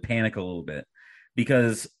I had to panic a little bit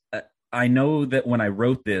because I know that when I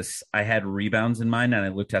wrote this, I had rebounds in mind and I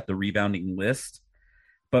looked at the rebounding list.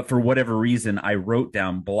 But for whatever reason, I wrote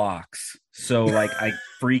down blocks. So, like, I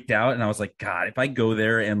freaked out and I was like, God, if I go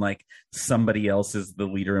there and, like, somebody else is the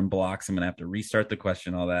leader in blocks, I'm going to have to restart the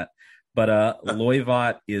question, all that. But Loy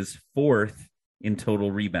Vaught is 4th in total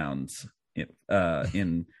rebounds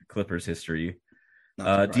in Clippers history.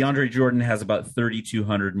 DeAndre Jordan has about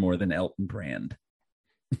 3,200 more than Elton Brand.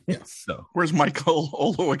 Yeah. So Where's Michael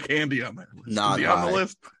Olowokandi on that list? Not is he on the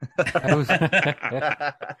list?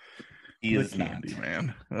 he is The not. candy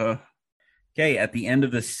man. Okay, at the end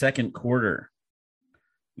of the second quarter,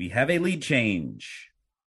 we have a lead change.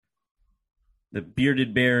 The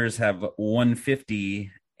Bearded Bears have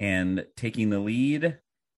 150 and taking the lead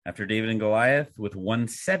after David and Goliath with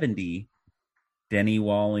 170, Denny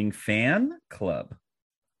Walling Fan Club.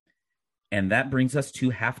 And that brings us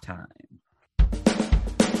to halftime.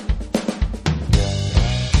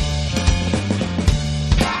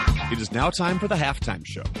 It is now time for the halftime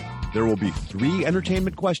show. There will be 3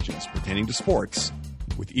 entertainment questions pertaining to sports,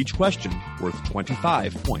 with each question worth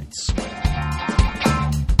 25 points.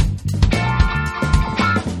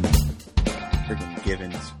 Freaking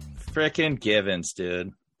Givens. Frickin' Givens,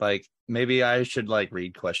 dude. Like, maybe I should, like,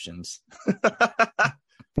 read questions.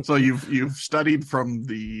 So you've studied from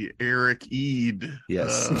the Eric Eid.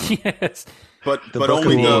 Yes. Yes. But book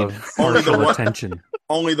only of only the what attention.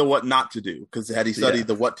 only the what not to do, because had he studied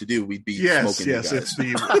the what to do, we'd be smoking you guys. It's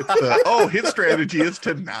the his strategy is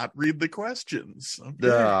to not read the questions.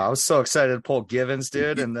 Okay. I was so excited to pull Givens,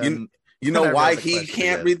 dude, and then You know I why read the he question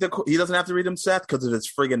can't again. read he doesn't have to read them, Seth? Because of his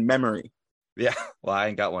friggin' memory. Yeah, well, I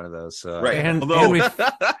ain't got one of those, so Right. And Although-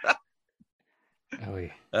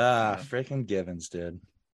 freaking Givens, dude.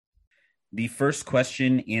 The first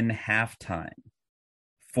question in halftime.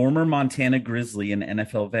 Former Montana Grizzly and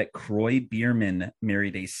NFL vet Croy Bierman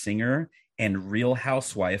married a singer and Real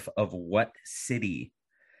Housewife of what city?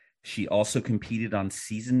 She also competed on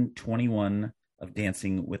season 21 of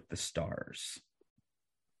Dancing with the Stars.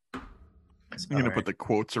 I'm going to put the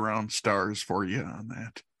quotes around stars for you on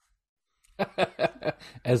that.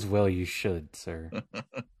 As well you should, sir.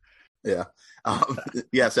 Yeah.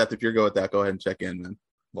 Yeah, Seth, if you're good with that, go ahead and check in, man.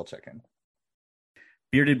 We'll check in.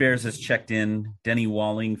 Bearded Bears has checked in. Denny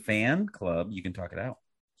Walling Fan Club. You can talk it out.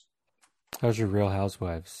 How's your Real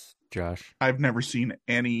Housewives, Josh? I've never seen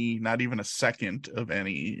any, not even a second of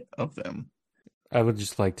any of them. I would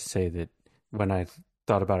just like to say that when I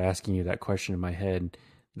thought about asking you that question in my head,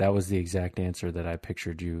 that was the exact answer that I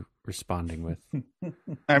pictured you responding with.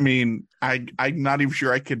 I mean, I'm not even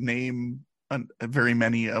sure I could name very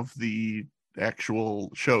many of the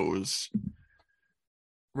actual shows.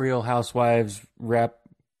 Real Housewives, Rap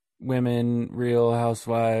Women, Real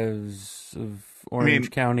Housewives of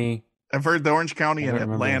Orange County. I've heard the Orange County and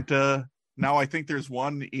remember. Atlanta. Now I think there's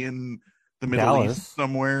one in the Middle Dallas. East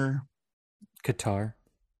somewhere. Qatar.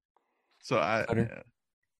 So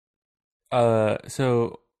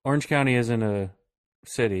So Orange County isn't a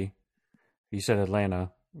city. You said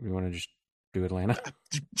Atlanta. We want to just do Atlanta.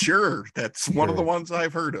 Sure, that's one of the ones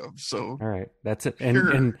I've heard of. So all right, that's it. And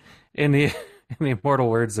Sure. in the immortal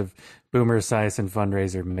words of Boomer Esiason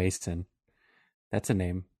fundraiser Mason, that's a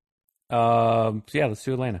name. So yeah, let's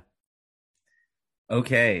do Atlanta.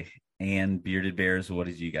 Okay. And Bearded Bears, what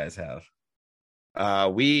did you guys have?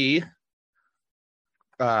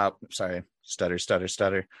 Sorry,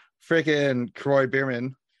 stutter. Freaking Croy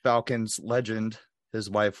Bierman, Falcons legend. His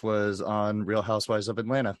wife was on Real Housewives of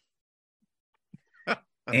Atlanta.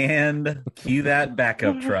 And cue that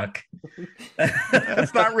backup truck.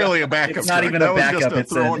 that's not really a backup. It's not truck. even that a was backup. Just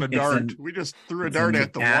throwing a dart. We just threw a dart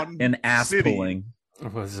at the one an ass city. pulling.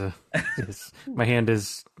 It was my hand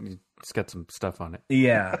is it's got some stuff on it.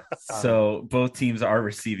 Yeah. So both teams are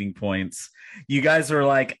receiving points. You guys are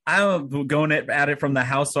like, I'm going at it from the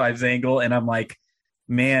Housewives angle, and I'm like,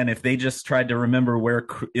 man, if they just tried to remember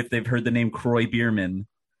if they've heard the name Croy Bierman.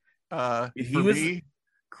 Croy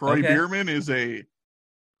Bierman is a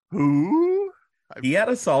who? He had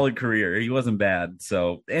a solid career. He wasn't bad.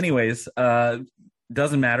 So anyways,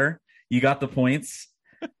 doesn't matter. You got the points.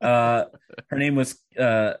 Her name was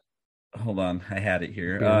hold on, I had it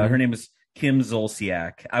here. Her name was Kim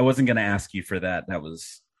Zolciak. I wasn't going to ask you for that. That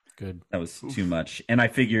was good. That was too much. And I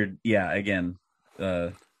figured, yeah, again.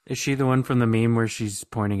 Is she the one from the meme where she's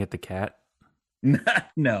pointing at the cat?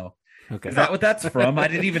 No. Okay. Is that what that's from? I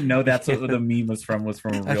didn't even know that's what the meme was from a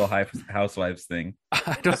Real Housewives thing.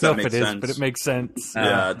 I don't know if it is, but it makes sense.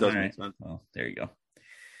 Yeah, it does make sense. Well, there you go.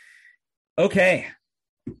 Okay.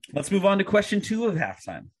 Let's move on to question 2 of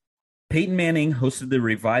halftime. Peyton Manning hosted the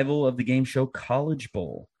revival of the game show College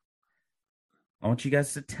Bowl. I want you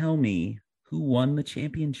guys to tell me who won the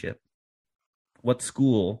championship. What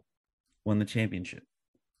school won the championship?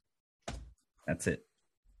 That's it.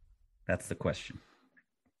 That's the question.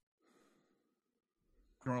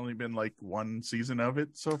 There's only been like one season of it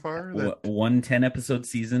so far. One 10-episode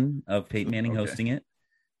season of Peyton Manning hosting it.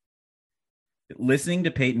 Listening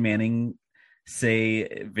to Peyton Manning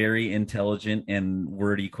say very intelligent and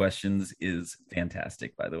wordy questions is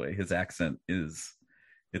fantastic, by the way. His accent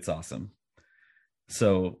it's awesome.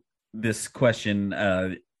 So this question,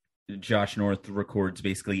 Josh North records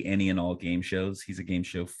basically any and all game shows. He's a game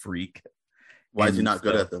show freak. Why is he not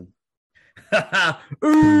good at them?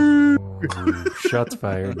 Ooh, shots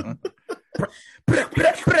fired.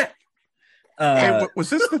 Hey, was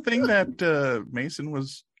this the thing that Mason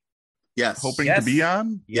was hoping to be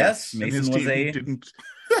on? Yes, Mason was didn't.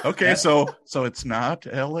 Okay, so it's not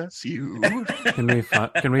LSU.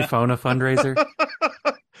 Can we phone a fundraiser?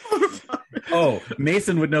 Oh,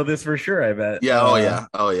 Mason would know this for sure, I bet. Yeah,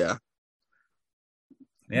 oh yeah.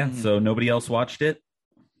 Yeah, so nobody else watched it?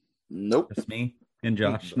 Nope. Just me and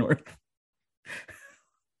Josh North.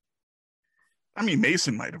 I mean,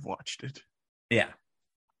 Mason might have watched it. Yeah.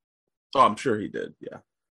 Oh, I'm sure he did, yeah.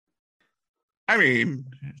 I mean,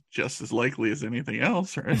 just as likely as anything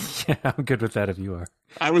else, right? Yeah, I'm good with that if you are.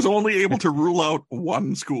 I was only able to rule out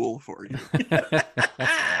one school for you.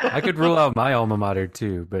 I could rule out my alma mater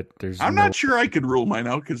too, but I'm not sure I could rule mine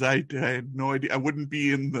out because I had no idea. I wouldn't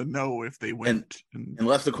be in the know if they went.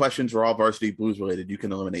 Unless the questions were all Varsity Blues related, you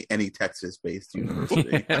can eliminate any Texas-based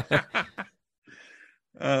university.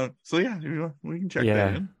 So yeah, we can check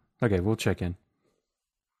that in. Okay, we'll check in.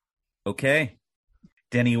 Okay.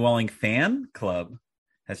 Denny Walling Fan Club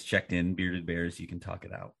has checked in. Bearded Bears, you can talk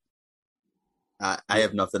it out. I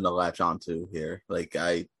have nothing to latch onto here. Like,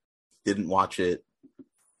 I didn't watch it.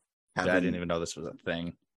 I didn't even know this was a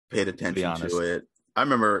thing. Paid attention to it. I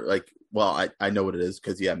remember, I know what it is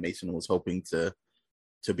because, Mason was hoping to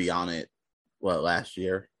be on it, last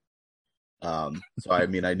year. So, I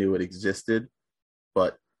mean, I knew it existed,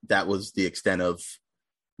 but that was the extent of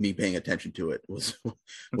me paying attention to it,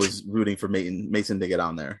 was rooting for Mason to get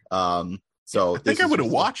on there. So I think I would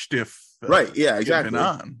have watched if right, yeah, exactly. Been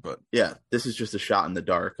on, but yeah, this is just a shot in the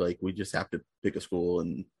dark. Like, we just have to pick a school,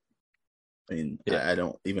 and I mean, I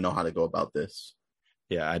don't even know how to go about this.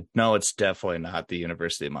 Yeah, I know it's definitely not the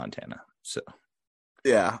University of Montana. So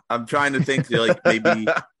yeah, I'm trying to think maybe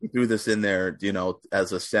threw this in there,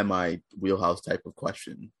 as a semi wheelhouse type of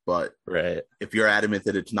question. But right, if you're adamant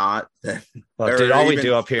that it's not, then dude, all we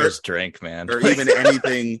do up here is drink, man. Or even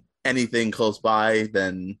anything close by,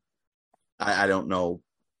 then I don't know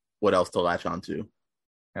what else to latch onto.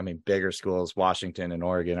 I mean, bigger schools, Washington and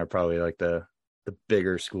Oregon, are probably like the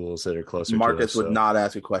bigger schools that are closer Marcus to us. would not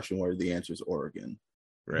ask a question where the answer is Oregon.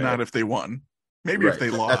 Right. Not if they won. Maybe Right. if they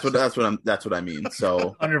lost. That's what I mean.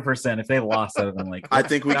 So 100%. If they lost, I would have been like, I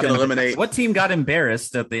think we can eliminate. What team got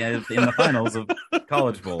embarrassed in the finals of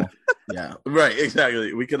College Bowl? Yeah, right.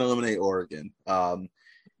 Exactly. We can eliminate Oregon. And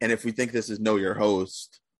if we think this is Know Your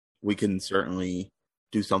Host, we can certainly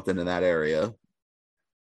do something in that area.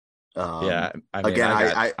 Yeah. I mean, again,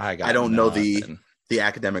 I don't know nothing. the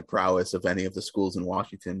academic prowess of any of the schools in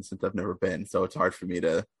Washington since I've never been. So it's hard for me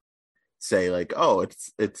to say like, oh,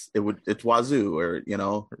 it's Wazoo or, you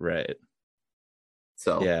know. Right.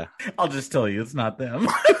 So yeah, I'll just tell you, it's not them.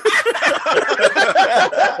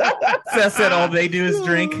 Seth said all they do is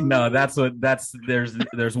drink. No,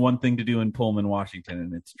 there's one thing to do in Pullman, Washington,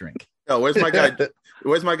 and it's drink. Oh, where's my guy?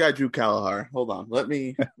 Where's my guy Drew Callahar? Hold on, let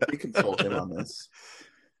me consult him on this.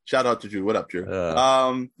 Shout out to Drew. What up, Drew?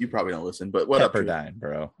 You probably don't listen, but what up, Drew? Pepperdine,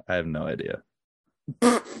 bro? I have no idea.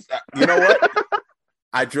 You know what?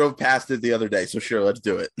 I drove past it the other day, so sure, let's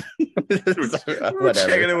do it. We're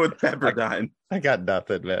checking it with Pepperdine. I got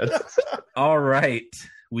nothing, man. All right,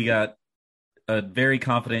 we got a very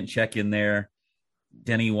confident check in there.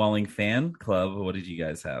 Denny Walling Fan Club. What did you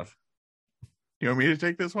guys have? You want me to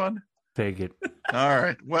take this one? Take it. All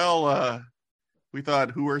right. Well, we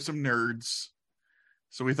thought, who are some nerds?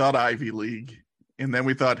 So we thought Ivy League. And then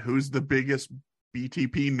we thought, who's the biggest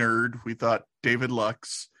BTP nerd? We thought David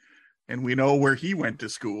Lux. And we know where he went to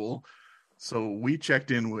school. So we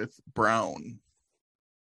checked in with Brown.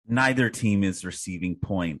 Neither team is receiving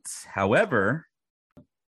points. However,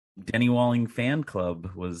 Denny Walling Fan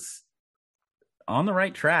Club was on the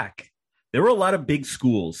right track. There were a lot of big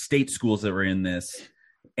schools, state schools that were in this.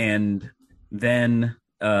 And then,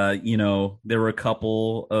 there were a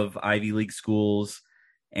couple of Ivy League schools.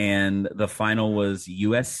 And the final was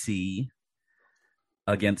USC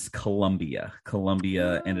against Columbia.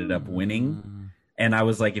 Columbia ended up winning. And I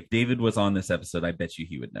was like, if David was on this episode, I bet you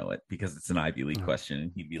he would know it because it's an Ivy League question.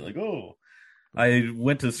 And he'd be like, oh, I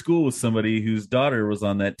went to school with somebody whose daughter was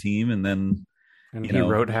on that team. And then, he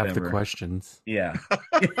wrote half the questions. Yeah.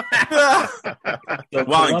 So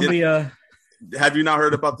Columbia. Have you not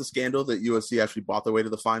heard about the scandal that USC actually bought their way to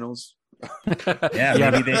the finals?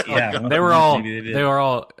 They were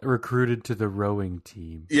all recruited to the rowing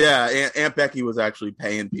team. Yeah, Aunt Becky was actually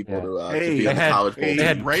paying people to be on the college bowl. They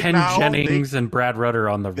had Ken Jennings and Brad Rudder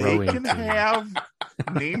on the rowing team. They can have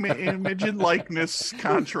name, image, and likeness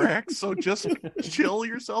contracts, so just chill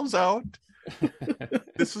yourselves out.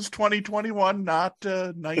 This is 2021, not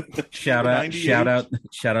 1998.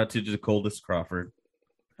 Shout out to DeColdis Crawford.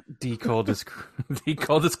 The coldest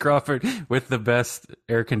Crawford with the best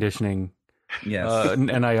air conditioning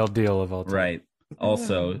NIL deal of all time. Right.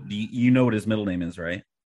 Also, you know what his middle name is, right?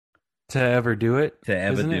 To ever do it? To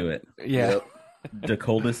ever do it. Yeah. Yep. The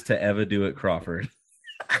coldest to ever do it, Crawford.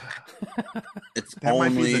 It's that only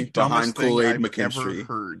might be the behind Kool-Aid I've McKinstry. ever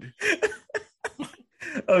heard.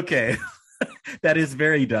 Okay. That is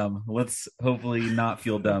very dumb. Let's hopefully not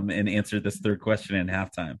feel dumb and answer this third question in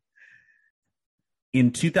halftime.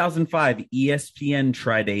 In 2005, ESPN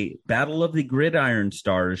tried a Battle of the Gridiron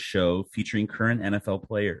Stars show featuring current NFL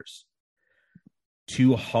players.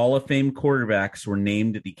 2 Hall of Fame quarterbacks were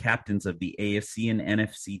named the captains of the AFC and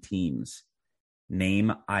NFC teams.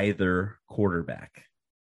 Name either quarterback.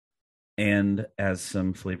 And as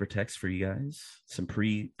some flavor text for you guys, some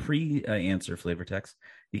pre-answer flavor text,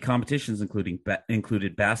 the competitions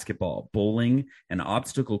included basketball, bowling, an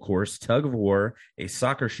obstacle course, tug of war, a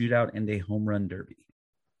soccer shootout, and a home run derby.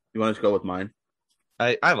 You want to go with mine?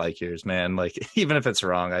 I like yours, man. Like, even if it's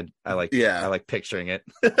wrong, I like picturing it.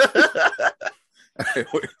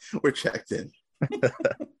 We're checked in.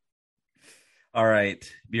 All right.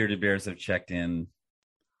 Bearded Bears have checked in.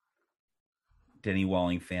 Denny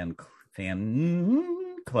Walling fan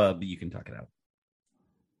club. You can talk it out.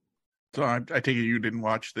 So I take it you didn't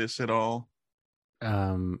watch this at all?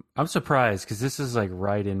 I'm surprised because this is like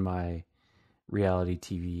right in my reality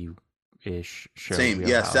TV-ish show. Same.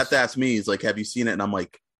 Yeah, Seth asked me, he's like, have you seen it? And I'm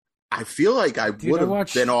like, I feel like I would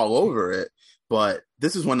have been all over it. But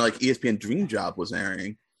this is when like ESPN Dream Job was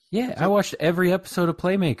airing. Yeah, I watched every episode of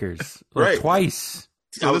Playmakers right. Twice.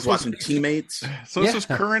 So I was watching Teammates. So this is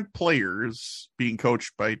current players being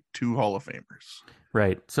coached by 2 Hall of Famers.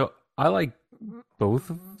 Right. So I like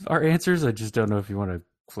both of our answers. I just don't know if you want to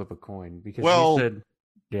flip a coin because you said,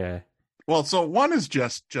 yeah. Well, so one is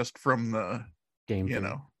just from the game,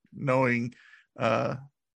 knowing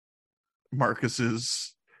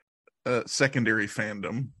Marcus's secondary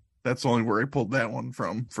fandom. That's the only where I pulled that one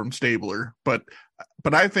from Stabler. But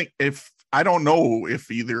I think I don't know if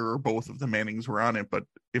either or both of the Mannings were on it, but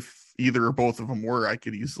if either or both of them were, I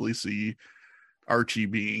could easily see Archie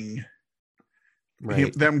being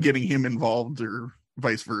them getting him involved or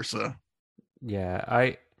vice versa.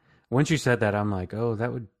 Yeah, once you said that, I'm like, oh,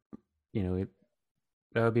 that would, that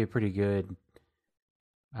would be a pretty good,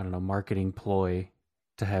 I don't know, marketing ploy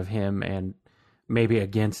to have him and maybe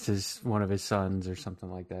against one of his sons or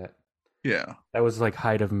something like that. Yeah, that was like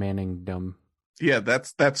height of Manningdom. Yeah,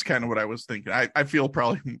 that's kind of what I was thinking. I feel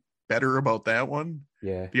probably better about that one.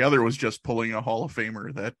 Yeah, the other was just pulling a Hall of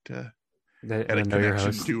Famer that had a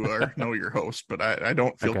connection to our Know Your Host, but I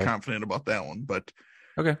don't feel confident about that one. But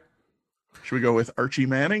okay, should we go with Archie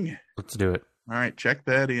Manning? Let's do it. All right, check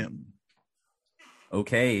that in.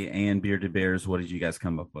 Okay, and Bearded Bears, what did you guys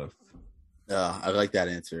come up with? I like that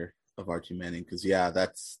answer of Archie Manning because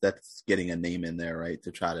that's getting a name in there, right,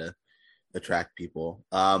 to try to attract people.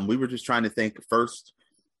 We were just trying to think. First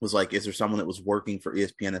was like, is there someone that was working for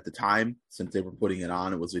ESPN at the time since they were putting it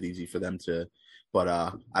on? Was it easy for them to? But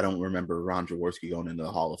I don't remember Ron Jaworski going into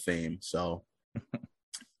the Hall of Fame. So,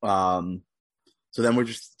 so then we're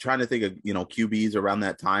just trying to think of QBs around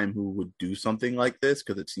that time who would do something like this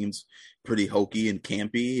because it seems pretty hokey and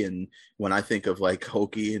campy. And when I think of like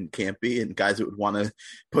hokey and campy and guys that would want to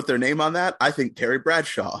put their name on that, I think Terry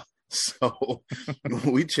Bradshaw. So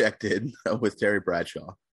we checked in with Terry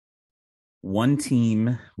Bradshaw. One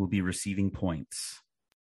team will be receiving points.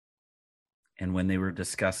 And when they were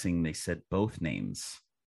discussing, they said both names.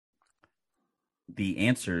 The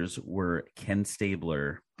answers were Ken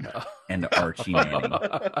Stabler and Archie Manning.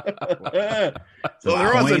 So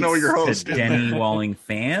there was a Know Your Host. Denny Walling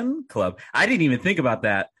fan club. I didn't even think about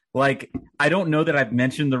that. Like, I don't know that I've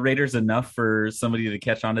mentioned the Raiders enough for somebody to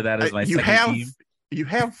catch on to that as my second team. You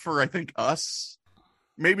have for, I think, us,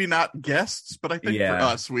 maybe not guests, but I think for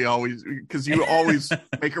us, we always, because you always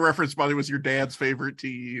make a reference about it was your dad's favorite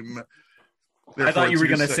team. Therefore, I thought you were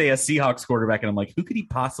going to say a Seahawks quarterback, and I'm like, who could he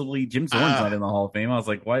possibly? Jim Zorn's not in the Hall of Fame. I was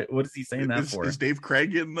like, what is he saying that for? Is Dave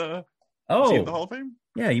Craig in the Hall of Fame?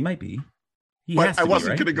 Yeah, he might be. But I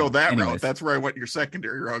wasn't going to go that route. That's where I went your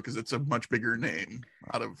secondary route because it's a much bigger name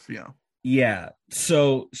out of, Yeah.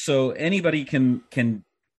 So anybody can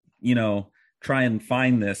try and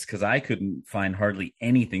find this because I couldn't find hardly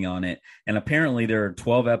anything on it. And apparently there are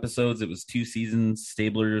 12 episodes. It was 2 seasons.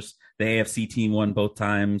 Stabler's, the AFC team won both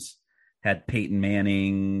times. Had Peyton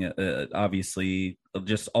Manning, obviously,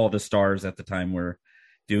 just all the stars at the time were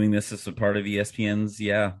doing this as a part of ESPN's,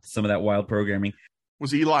 some of that wild programming.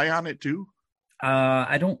 Was Eli on it too?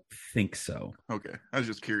 I don't think so. Okay. I was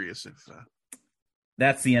just curious if...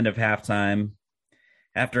 That's the end of halftime.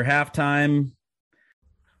 After halftime,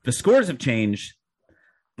 the scores have changed.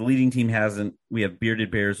 The leading team hasn't. We have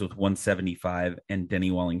Bearded Bears with 175 and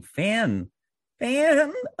Denny Walling fan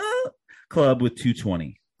club with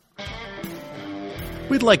 220.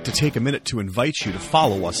 We'd like to take a minute to invite you to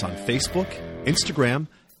follow us on Facebook, Instagram,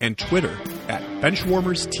 and Twitter at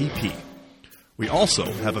BenchwarmersTP. We also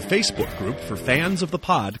have a Facebook group for fans of the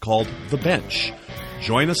pod called The Bench.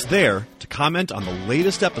 Join us there to comment on the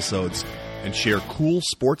latest episodes and share cool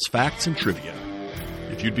sports facts and trivia.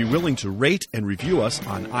 If you'd be willing to rate and review us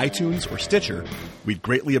on iTunes or Stitcher, we'd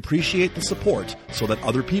greatly appreciate the support so that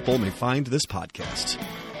other people may find this podcast.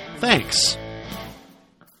 Thanks.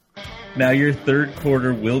 Now your third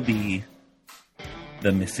quarter will be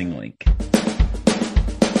the missing link.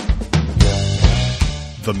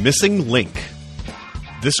 The missing link.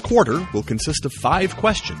 This quarter will consist of 5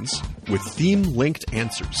 questions with theme-linked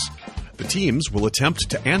answers. The teams will attempt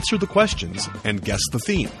to answer the questions and guess the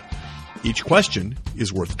theme. Each question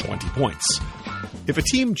is worth 20 points. If a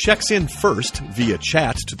team checks in first via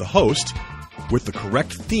chat to the host with the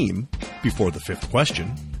correct theme before the 5th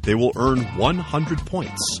question, they will earn 100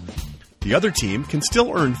 points. The other team can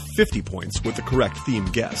still earn 50 points with the correct theme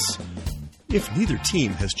guess. If neither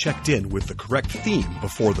team has checked in with the correct theme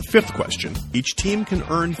before the 5th question, each team can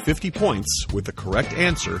earn 50 points with the correct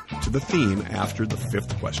answer to the theme after the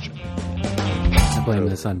 5th question. I blame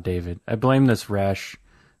this on David. I blame this rash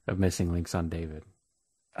of missing links on David.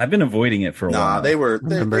 I've been avoiding it for a while. They were.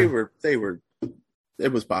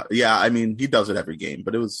 It was. Yeah, I mean, he does it every game,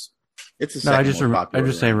 but it's a. No, I'm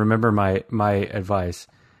just saying. Remember my advice.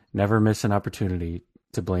 Never miss an opportunity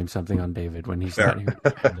to blame something on David when he's not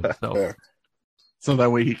here. So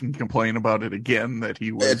that way he can complain about it again that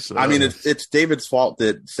he was... it's David's fault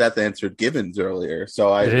that Seth answered Givens earlier. So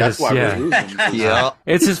that's why we're losing. Yeah.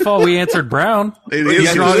 It's his fault we answered Brown. It is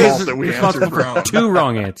his fault that we answered Brown. 2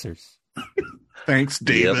 wrong answers. Thanks,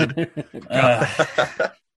 David.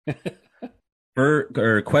 For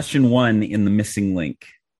Question 1 in the missing link.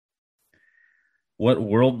 What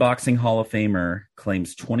World Boxing Hall of Famer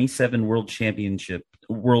claims 27 world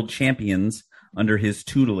champions under his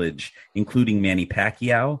tutelage, including Manny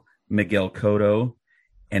Pacquiao, Miguel Cotto,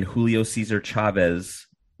 and Julio Cesar Chavez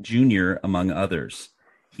Jr., among others?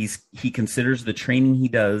 He considers the training he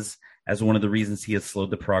does as one of the reasons he has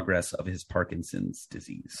slowed the progress of his Parkinson's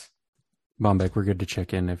disease. Bombeck, we're good to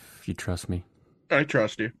check in if you trust me. I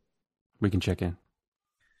trust you. We can check in.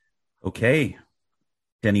 Okay.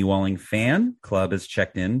 Denny Walling fan club has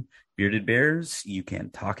checked in. Bearded Bears, you can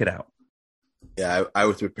talk it out. Yeah, I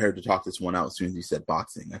was prepared to talk this one out as soon as you said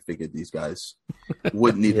boxing. I figured these guys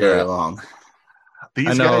wouldn't need very long.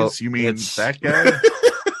 These guys, you mean that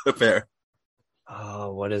guy? Fair.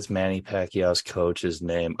 Oh, what is Manny Pacquiao's coach's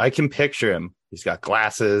name? I can picture him. He's got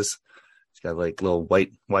glasses. He's got like little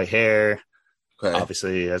white hair. Okay.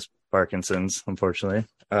 Obviously, he has Parkinson's, unfortunately.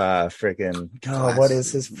 What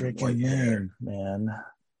is his freaking name, man?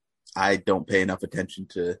 I don't pay enough attention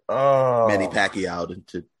to Manny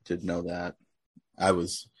Pacquiao to know that. I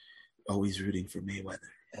was always rooting for Mayweather.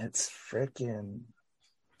 It's freaking.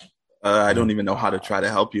 I don't even know how to try to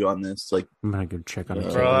help you on this. Like, I'm gonna go check on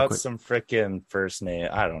it. Throw out some freaking first name.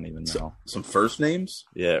 I don't even know. Some first names?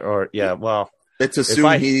 Yeah. Well, it's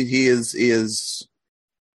assumed he is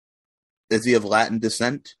he of Latin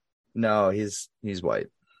descent? No, he's white.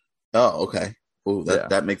 Oh, okay. Ooh,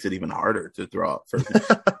 that makes it even harder to throw out first name.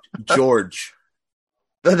 George.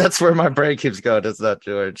 That's where my brain keeps going. It's not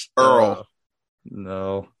George. Earl.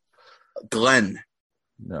 No. Glenn.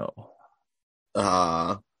 No.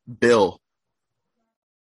 Bill.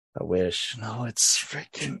 I wish. No, it's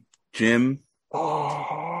freaking Jim.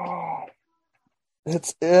 Oh,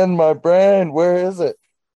 it's in my brain. Where is it?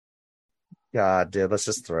 God, dude, let's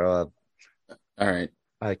just throw up. All right.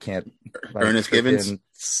 I can't. Ernest Givens?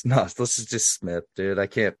 No, this is just Smith, dude. I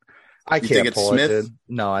can't think it's pull Smith? it, dude.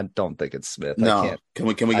 No, I don't think it's Smith. No. I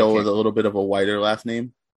can't. Can we go with a little bit of a whiter last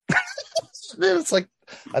name? It's like,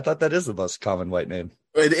 I thought that is the most common white name.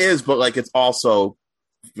 It is, but like it's also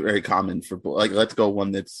very common for like. Let's go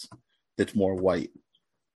one that's more white.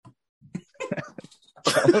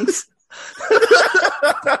 Jones.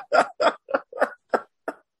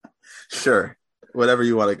 Sure, whatever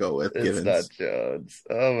you want to go with. It's Givens. not Jones.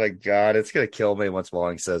 Oh my god, it's gonna kill me once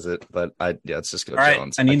Walling says it. But let's just go All right,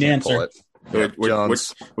 Jones. I need an can't pull answer. it.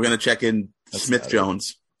 Jones. We're gonna check in Smith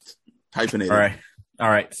Jones. Hyphenated. All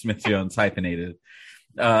right, Smith Jones hyphenated.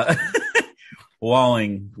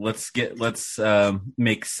 Walling, let's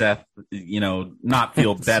make Seth, not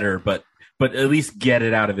feel better, but at least get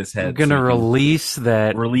it out of his head. I'm gonna release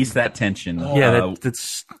that tension. Yeah,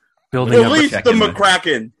 that's building up. Release the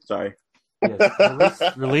McCracken. Sorry.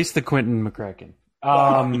 Yes, release the Quentin McCracken.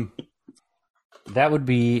 That would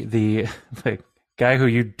be the guy who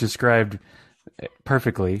you described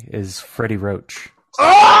perfectly is Freddie Roach.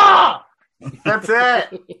 Ah! That's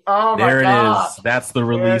it. Oh my there god. It is. That's the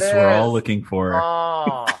release we're all looking for.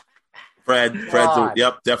 Oh. Fred's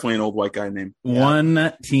definitely an old white guy name.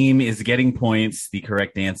 One team is getting points. The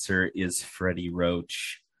correct answer is Freddie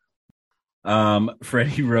Roach.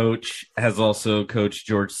 Freddie Roach has also coached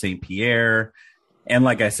George St. Pierre. And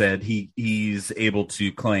like I said, he's able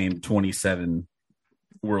to claim 27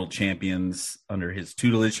 world champions under his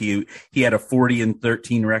tutelage. He had a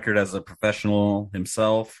 40-13 record as a professional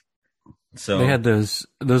himself. So they had those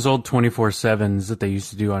old 24/7s that they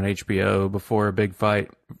used to do on HBO before a big fight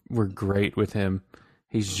were great with him.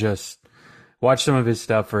 He's just watch some of his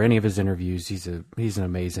stuff or any of his interviews. He's an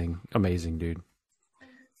amazing dude.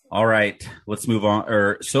 All right, let's move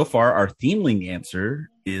on. So far, our themeling answer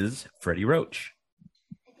is Freddie Roach.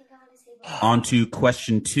 On to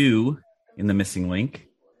question 2 in the missing link.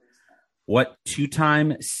 What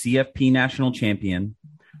two-time CFP national champion,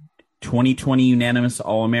 2020 unanimous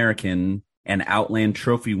All-American, and Outland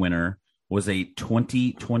Trophy winner was a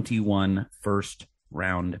 2021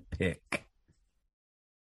 first-round pick?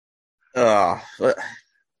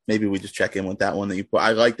 Maybe we just check in with that one that you put.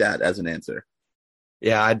 I like that as an answer.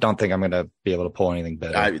 Yeah, I don't think I'm going to be able to pull anything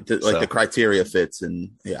better. The criteria fits,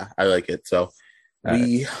 and yeah, I like it. So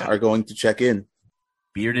we are going to check in.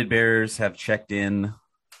 Bearded Bears have checked in.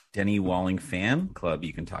 Denny Walling fan club,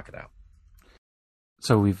 you can talk it out.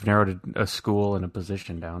 So we've narrowed a school and a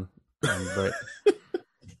position down, but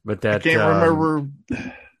that I can't remember.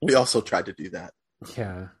 We also tried to do that.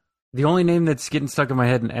 Yeah, the only name that's getting stuck in my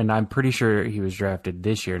head, and I'm pretty sure he was drafted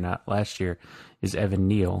this year, not last year, is Evan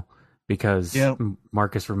Neal, because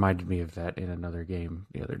Marcus reminded me of that in another game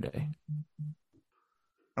the other day.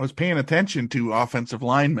 I was paying attention to offensive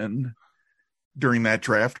linemen during that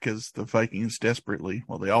draft because the Vikings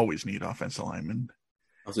they always need offensive linemen.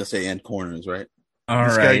 I was gonna say and corners, right? All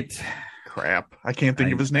This guy- right. Crap. I can't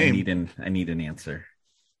think of his name. I need an answer.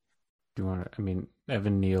 Do you want to? I mean,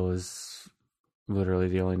 Evan Neal is literally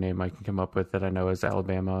the only name I can come up with that I know is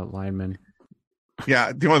Alabama lineman.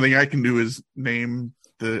 Yeah, the only thing I can do is name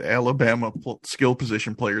the Alabama skill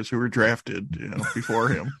position players who were drafted before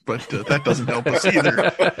him, but that doesn't help us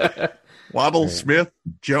either. Waddle, Right. Smith,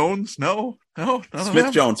 Jones, no, none of Smith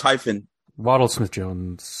them? Jones hyphen. Waddle, Smith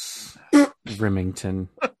Jones, Remington.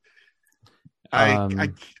 Oh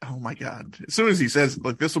my God! As soon as he says,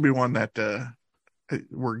 "Look, this will be one that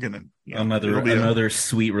we're gonna it'll be Another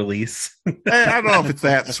sweet release. I don't know if it's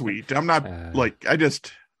that sweet. I'm not Uh,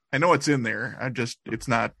 I know it's in there. It's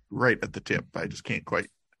not right at the tip. I just can't quite.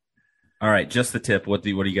 All right, just the tip. What are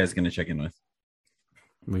you guys going to check in with?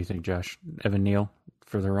 What do you think, Josh? Evan Neal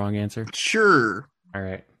for the wrong answer? Sure. All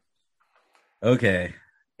right. Okay.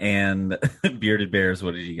 And Bearded Bears,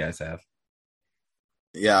 what did you guys have?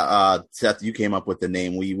 Yeah, Seth, you came up with the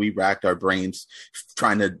name. We racked our brains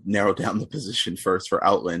trying to narrow down the position first for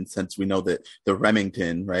Outland, since we know that the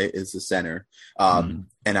Remington, right, is the center. And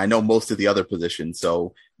I know most of the other positions,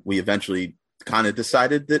 so we eventually kind of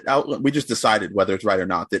decided that Outland, we just decided whether it's right or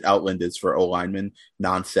not, that Outland is for O-linemen,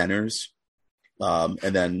 non-centers. And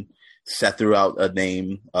then Seth threw out a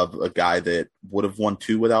name of a guy that would have won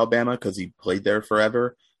 2 with Alabama because he played there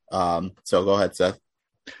forever. So go ahead, Seth.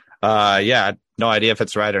 Yeah, no idea if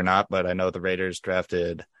it's right or not, but I know the Raiders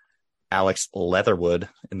drafted Alex Leatherwood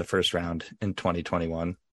in the first round in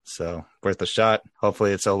 2021. So worth a shot.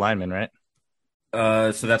 Hopefully it's O-lineman, right?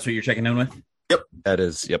 So that's what you're checking in with? Yep. That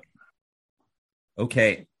is, yep.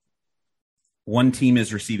 Okay. One team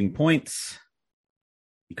is receiving points.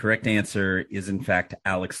 The correct answer is, in fact,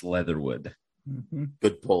 Alex Leatherwood.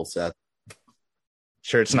 Good pull, Seth.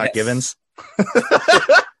 Sure it's not Yes. Givens?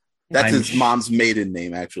 That's I'm his mom's maiden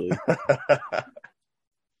name, actually.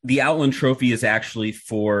 The Outland Trophy is actually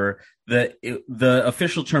for the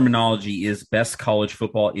official terminology is best college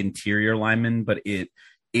football interior lineman, but it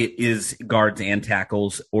is guards and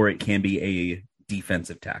tackles, or it can be a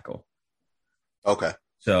defensive tackle. Okay.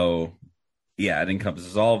 So, yeah, it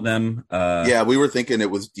encompasses all of them. Yeah, we were thinking it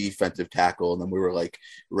was defensive tackle, and then we were like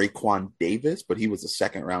Raekwon Davis, but he was a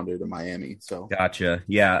second rounder to Miami. So Gotcha.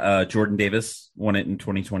 Yeah, Jordan Davis won it in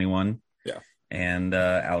 2021. Yeah. And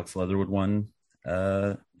Alex Leatherwood won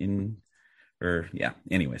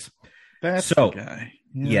anyways. That's So, the guy.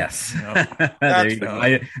 Yes. No. There you go.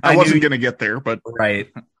 I I wasn't knew- going to get there, but Right.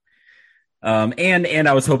 And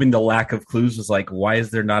I was hoping the lack of clues was like, why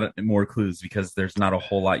is there not more clues? Because there's not a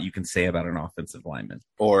whole lot you can say about an offensive lineman.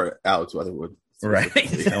 or Alex Leatherwood. Right.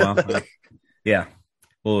 Well, yeah.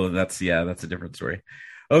 Well, that's a different story.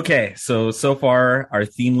 Okay. So far our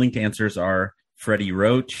theme linked answers are Freddie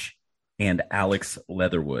Roach and Alex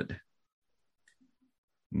Leatherwood.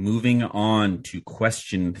 Moving on to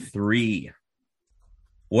question 3.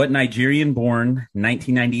 What Nigerian-born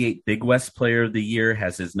 1998 Big West Player of the Year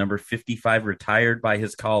has his number 55 retired by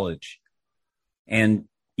his college, and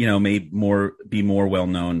may be more well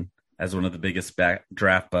known as one of the biggest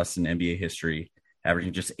draft busts in NBA history,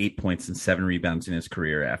 averaging just 8 points and 7 rebounds in his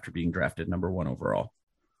career after being drafted number 1 overall?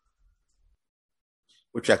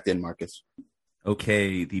 We're checked in, Marcus.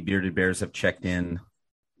 Okay, the Bearded Bears have checked in.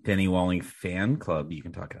 Denny Walling fan club, you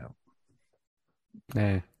can talk it out.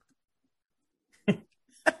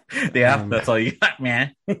 Yeah, that's all you got,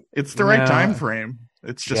 man. it's the right No. time frame.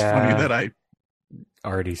 It's just Yeah. funny that I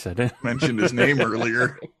Already said it. mentioned his name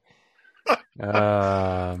earlier.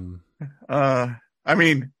 I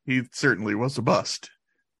mean, he certainly was a bust.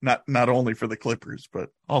 Not only for the Clippers, but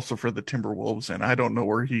also for the Timberwolves. And I don't know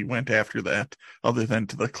where he went after that, other than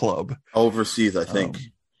to the club. Overseas, I think.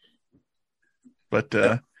 But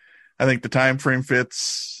I think the time frame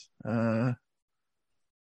fits.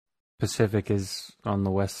 Pacific is on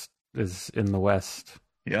the west. Is in the west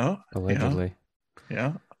Yeah. allegedly.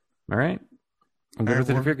 Yeah. All right. I'm good All right, with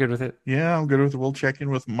it if we're- you're good with it. Yeah, I'm good with it. We'll check in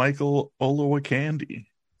with Michael Olowokandi.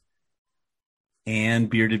 And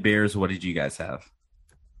Bearded Bears, what did you guys have?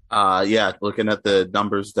 Yeah, looking at the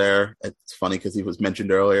numbers there, it's funny because he was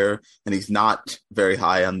mentioned earlier, and he's not very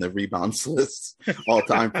high on the rebounds list all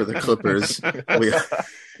time for the Clippers.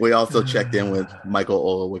 We also checked in with Michael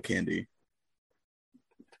Olowokandi.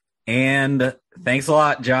 And thanks a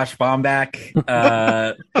lot, Josh Bomback.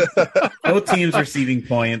 Both teams receiving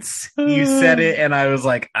points. You said it, and I was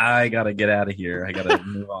like, I got to get out of here. I got to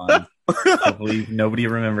move on. Hopefully nobody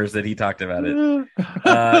remembers that he talked about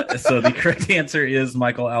it. So the correct answer is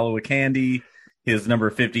Michael Olowokandi. His number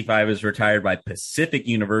 55 is retired by Pacific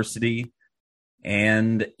University.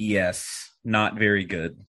 And yes, not very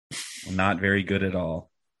good. Not very good at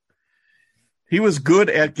all. He was good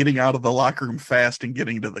at getting out of the locker room fast and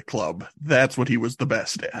getting to the club. That's what he was the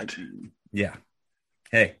best at. Yeah.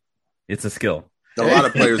 Hey, it's a skill. A lot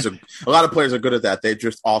of players are good at that. They're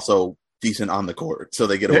just also decent on the court, so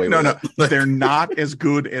they get away with it. No. They're not as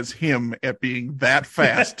good as him at being that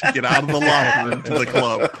fast to get out of the locker room to the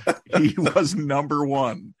club. He was number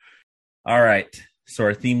one. All right. So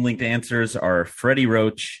our theme-linked answers are Freddie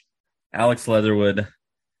Roach, Alex Leatherwood,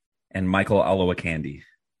 and Michael Olowokandi.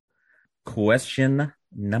 Question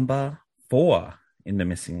number 4 in the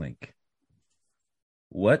missing link.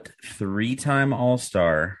 What 3-time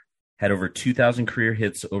All-Star had over 2,000 career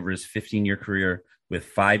hits over his 15-year career with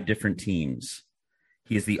 5 different teams?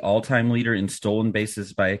 He is the all-time leader in stolen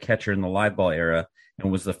bases by a catcher in the live ball era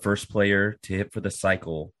and was the first player to hit for the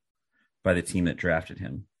cycle by the team that drafted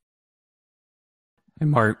him. Hey,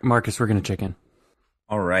 Marcus, we're going to check in.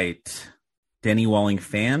 All right. Denny Walling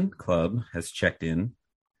Fan Club has checked in.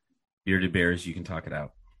 Bearded Bears, you can talk it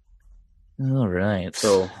out. All right.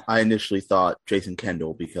 So I initially thought Jason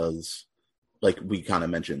Kendall because, like we kind of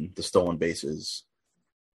mentioned, the stolen bases.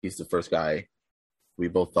 He's the first guy we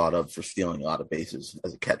both thought of for stealing a lot of bases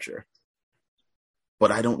as a catcher.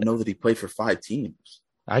 But I don't know that he played for 5 teams.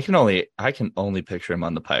 I can only picture him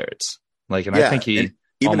on the Pirates. I think he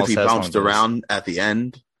even if he has bounced around at the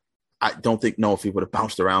end, I don't know if he would have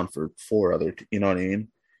bounced around for 4 other. You know what I mean?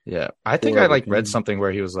 Yeah, I think I read something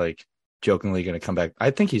where he was jokingly going to come back.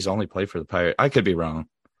 I think he's only played for the Pirates. I could be wrong.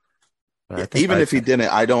 Yeah, even if he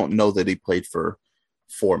didn't, I don't know that he played for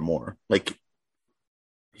 4 more.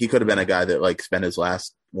 He could have been a guy that spent his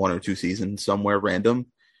last 1 or 2 seasons somewhere random.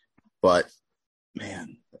 But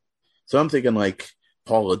man, so I'm thinking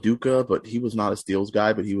Paul LaDuca, but he was not a steals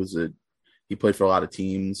guy, but he played for a lot of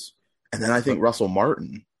teams. And then I think Russell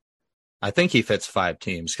Martin. I think he fits 5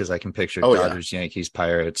 teams because I can picture Dodgers, Yankees,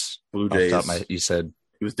 Pirates, Blue Jays. You said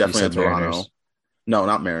he was definitely in Toronto. Mariners. No,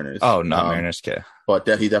 not Mariners. Oh, not Mariners. Okay. But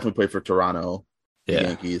he definitely played for Toronto, the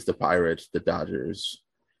Yankees, the Pirates, the Dodgers.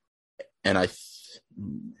 And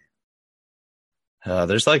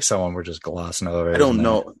there's someone we're just glossing over. I don't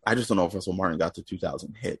know. I just don't know if Russell Martin got to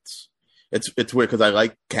 2,000 hits. It's weird because I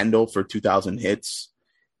like Kendall for 2,000 hits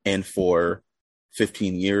and for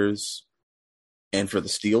 15 years and for the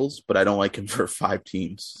steals, but I don't like him for 5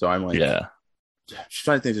 teams. So I'm just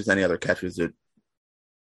trying to think if there's any other catchers that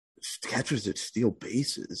steal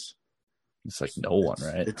bases. It's no one,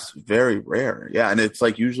 right? It's very rare. Yeah. And it's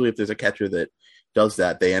usually if there's a catcher that does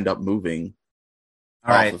that, they end up moving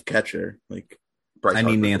off of catcher. Bryce I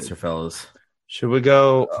need an Harper answer, did. fellas. Should we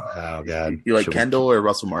go? Oh, God. You like Kendall or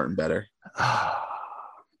Russell Martin better?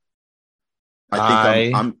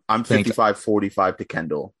 I'm 55-45 to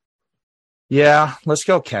Kendall. Yeah, let's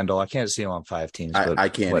go Kendall. I can't see him on 5 teams, but I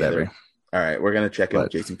can't whatever. Either. All right, we're going to check in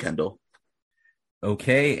with Jason Kendall.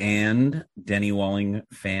 Okay, and Denny Walling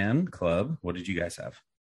Fan Club, what did you guys have?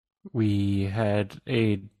 We had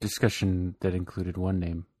a discussion that included one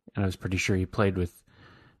name, and I was pretty sure he played with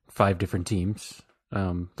 5 different teams,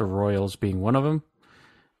 the Royals being one of them,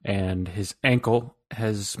 and his ankle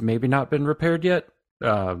has maybe not been repaired yet,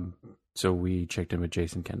 so we checked in with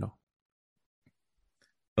Jason Kendall.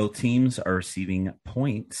 Both teams are receiving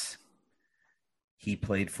points. He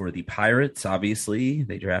played for the Pirates, obviously.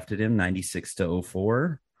 They drafted him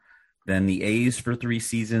 96-04. Then the A's for 3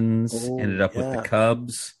 seasons, ended up with the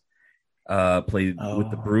Cubs, played with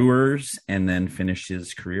the Brewers, and then finished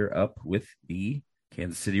his career up with the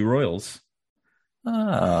Kansas City Royals.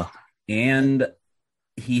 And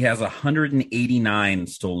he has 189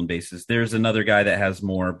 stolen bases. There's another guy that has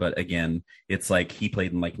more, but again, it's he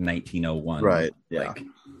played in 1901. Right, yeah.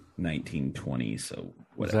 1920, so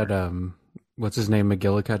whatever. Is that, what's his name,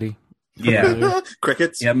 McGillicuddy? Yeah.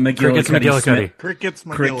 Crickets? Yeah, Crickets McGillicuddy. Crickets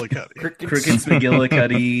McGillicuddy. Crickets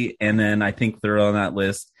McGillicuddy. And then I think third on that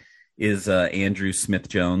list is Andrew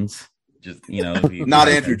Smith-Jones. Just, Not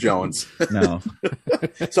Andrew Jones. No.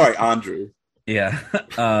 Sorry, Andrew. Yeah.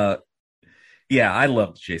 I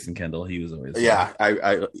loved Jason Kendall. He was always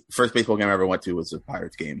I first baseball game I ever went to was a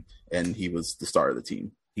Pirates game, and he was the star of the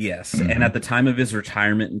team. Yes. Mm-hmm. And at the time of his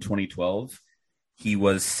retirement in 2012, he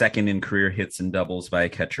was second in career hits and doubles by a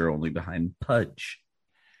catcher, only behind Pudge.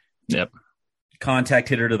 Yep. Contact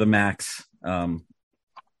hitter to the max. And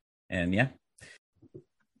yeah.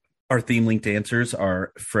 Our theme linked answers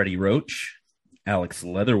are Freddie Roach, Alex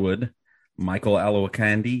Leatherwood, Michael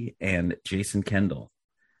Olowokandi, and Jason Kendall.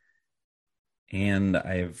 And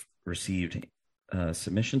I've received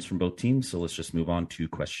submissions from both teams, so let's just move on to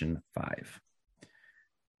question 5.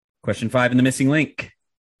 Question 5 in the missing link.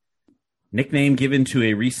 Nickname given to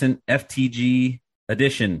a recent FTG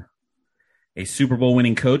addition. A Super Bowl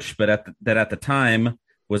winning coach, but at the time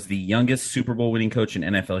was the youngest Super Bowl winning coach in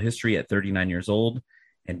NFL history at 39 years old,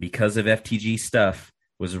 and because of FTG stuff,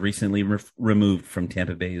 was recently removed from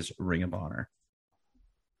Tampa Bay's Ring of Honor.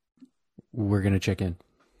 We're going to check in.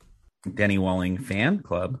 Denny Walling Fan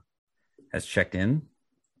Club has checked in.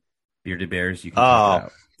 Bearded Bears, you can check it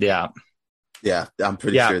out. Yeah. Yeah, I'm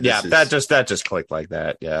pretty sure this is... that just clicked like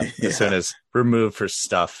that. Yeah. As soon as removed for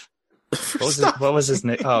stuff. What was his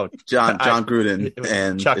name? Oh, John Gruden,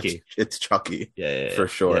 and Chucky. It's Chucky. Yeah, for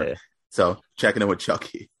sure. Yeah. So checking in with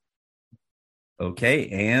Chucky. Okay,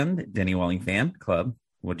 and Denny Walling Fan Club,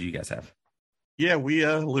 what do you guys have? Yeah, we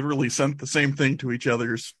literally sent the same thing to each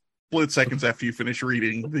other split seconds after you finish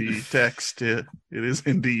reading the text. It is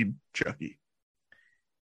indeed Chucky.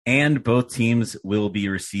 And both teams will be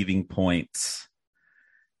receiving points.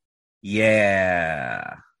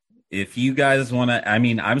 Yeah. If you guys want to, I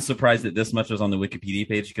mean, I'm surprised that this much was on the Wikipedia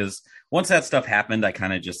page, because once that stuff happened, I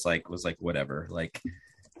kind of just was like, whatever. Like,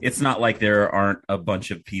 it's not like there aren't a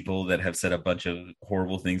bunch of people that have said a bunch of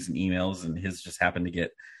horrible things in emails, and his just happened to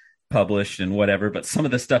get published and whatever. But some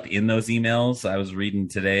of the stuff in those emails I was reading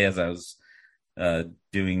today as I was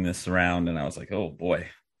doing this round, and I was like, oh boy,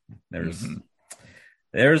 there's some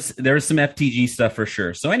FTG stuff for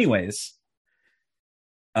sure. So anyways,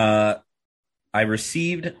 I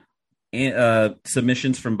received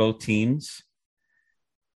submissions from both teams.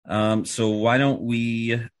 So why don't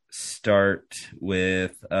we start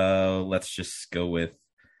with, let's just go with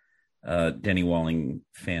Denny Walling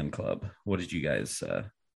Fan Club. What did you guys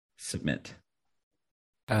submit?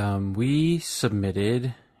 We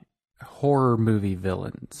submitted horror movie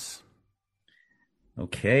villains.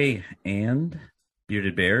 Okay, and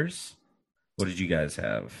Bearded Bears, what did you guys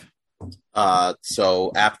have?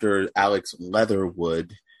 So after Alex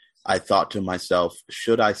Leatherwood, I thought to myself,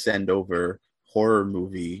 should I send over horror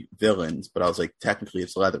movie villains? But I was like, technically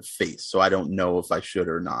it's Leatherface, so I don't know if I should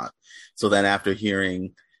or not. So then after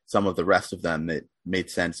hearing some of the rest of them, it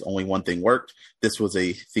made sense. Only one thing worked. This was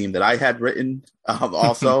a theme that I had written,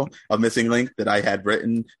 also a missing link that I had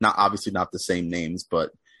written. Obviously not the same names,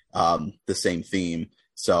 but the same theme.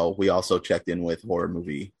 So we also checked in with horror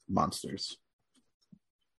movie monsters.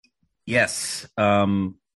 Yes.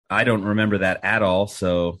 I don't remember that at all.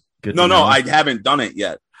 So good. No, I haven't done it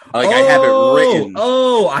yet. I have it written.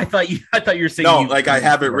 Oh, I thought you were saying I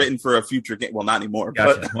have it written for a future game. Well, not anymore.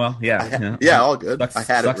 Gotcha. But well, yeah. All good. Sucks, I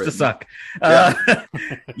had sucks it written. to suck. Yeah.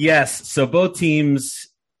 Yes. So both teams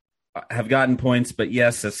have gotten points, but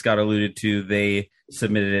yes, as Scott alluded to, they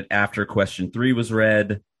submitted it after question 3 was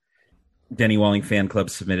read. Denny Walling Fan Club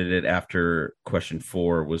submitted it after question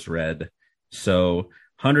 4 was read. So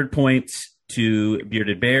 100 points to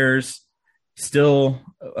Bearded Bears. Still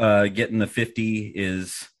getting the 50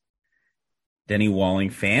 is Denny Walling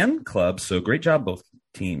Fan Club. So great job, both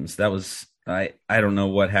teams. That was, I don't know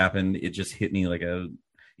what happened. It just hit me like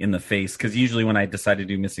in the face. Because usually when I decide to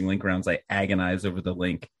do missing link rounds, I agonize over the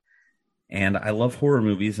link. And I love horror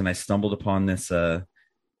movies, and I stumbled upon this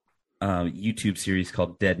YouTube series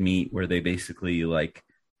called Dead Meat, where they basically like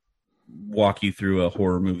walk you through a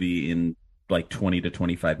horror movie in like 20 to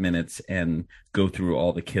 25 minutes and go through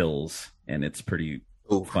all the kills, and it's pretty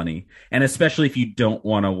funny. And especially if you don't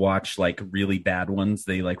want to watch like really bad ones,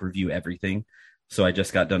 they like review everything. So I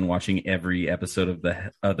just got done watching every episode of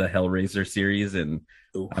the Hellraiser series, and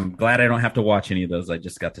I'm glad I don't have to watch any of those. I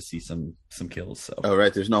just got to see some kills. So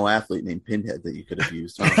right, there's no athlete named Pinhead that you could have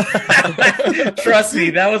used. Trust me,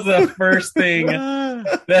 that was the first thing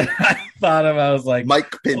that I thought of. I was like,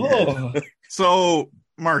 Mike Pinhead. Oh. So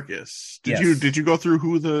Marcus, did you go through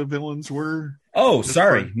who the villains were? Oh,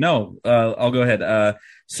 sorry. No, I'll go ahead.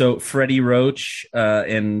 So Freddie Roach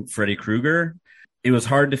and Freddy Krueger. It was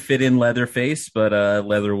hard to fit in Leatherface, but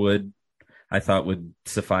Leatherwood I thought would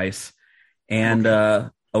suffice. And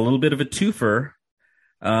a little bit of a twofer.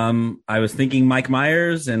 I was thinking Mike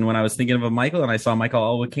Myers, and when I was thinking of a Michael and I saw Michael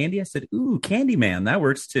Allwood Candy, I said, ooh, Candyman, that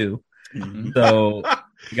works too. Mm-hmm. So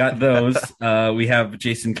got those. We have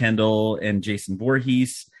Jason Kendall and Jason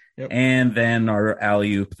Voorhees. Yep. And then our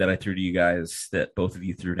alley-oop that I threw to you guys that both of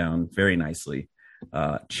you threw down very nicely,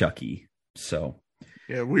 Chucky. So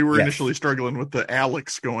yeah, we were initially struggling with the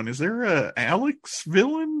Alex going, is there a Alex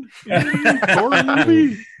villain in a horror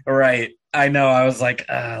movie? Right. I know. I was like,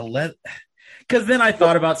 because then I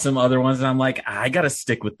thought about some other ones, and I'm like, I got to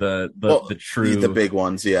stick with the big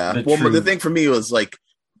ones. Yeah. But the thing for me was like,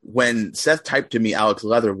 when Seth typed to me Alex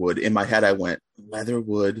Leatherwood, in my head I went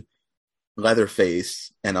Leatherwood,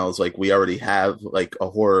 Leatherface, and I was like, we already have like a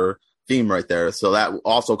horror theme right there. So that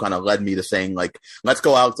also kind of led me to saying like, let's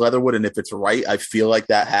go Alex Leatherwood, and if it's right, I feel like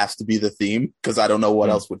that has to be the theme because I don't know what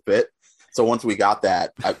else would fit. So once we got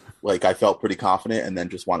that, I felt pretty confident, and then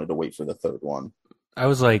just wanted to wait for the third one. I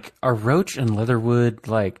was like, are Roach and Leatherwood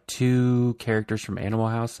like two characters from Animal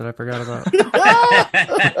House that I forgot about?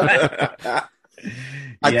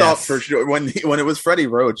 I thought for sure when it was Freddie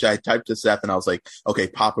Roach, I typed to Seth and I was like, okay,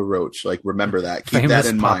 Papa Roach, like remember that, keep Famous that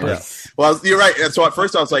in Papas. mind. Well, you're right. And so at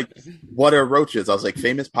first I was like, what are roaches? I was like,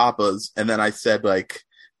 famous Papas, and then I said like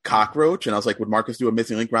cockroach, and I was like, would Marcus do a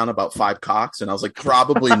missing link round about 5 cocks? And I was like,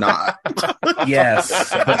 probably not. Yes,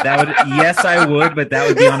 but I would, but that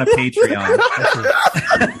would be on a Patreon.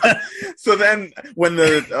 So then when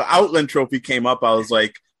the Outland Trophy came up, I was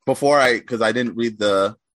like, because I didn't read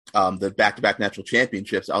the back-to-back national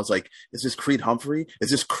championships, I was like, is this Creed Humphrey? Is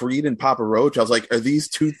this Creed and Papa Roach? I was like, are these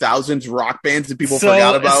 2000s rock bands that people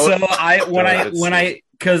forgot about? So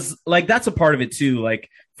because like that's a part of it too. Like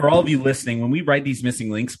for all of you listening, when we write these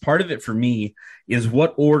missing links, part of it for me is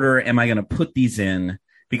what order am I going to put these in?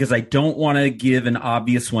 Because I don't want to give an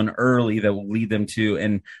obvious one early that will lead them to.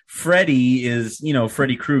 And Freddy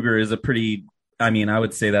Krueger is a pretty, I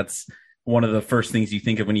would say that's one of the first things you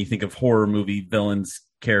think of when you think of horror movie villains,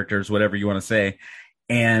 characters, whatever you want to say.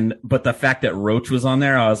 But the fact that Roach was on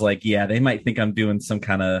there, I was like, yeah, they might think I'm doing some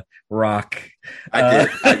kind of rock. I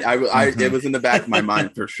did. It was in the back of my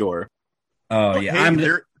mind for sure. Oh yeah.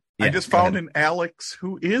 I just found an Alex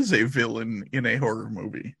who is a villain in a horror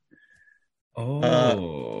movie.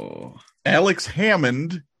 Oh, Alex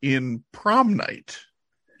Hammond in Prom Night.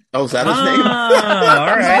 Oh, is that his name?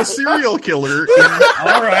 All right. He's a serial killer.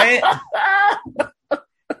 All right.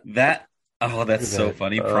 That's so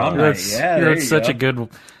funny. Prom Night. Yeah, you had such a good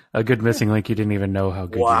missing link. You didn't even know how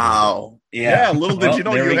good. Wow. Yeah. Little did you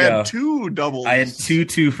know you had 2 doubles. I had 2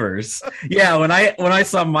 twofers. Yeah. When I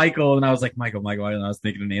saw Michael and I was like, Michael, and I was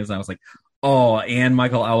thinking of names and I was like, oh, and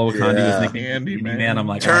Michael Alowakandi was thinking Andy Man. I'm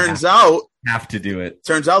like, have to do it.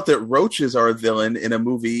 Turns out that roaches are a villain in a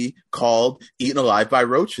movie called Eaten Alive by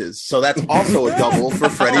Roaches. So that's also a double for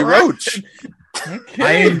Freddie Roach.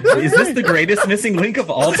 Okay. Is this the greatest missing link of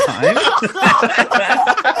all time?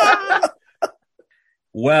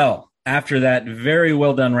 Well, after that very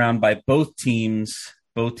well done round by both teams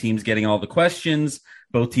getting all the questions,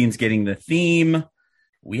 both teams getting the theme,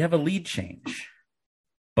 we have a lead change.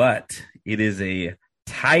 But it is a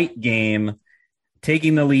tight game.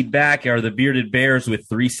 Taking the lead back are the Bearded Bears with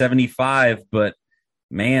 375, but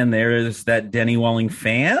man, there's that Denny Walling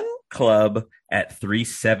fan club at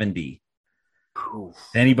 370.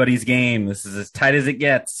 Anybody's game. This is as tight as it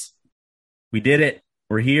gets. We did it.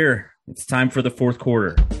 We're here. It's time for the fourth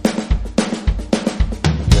quarter.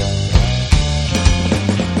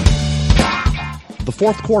 The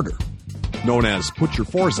fourth quarter, known as Put Your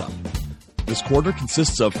Fours Up. This quarter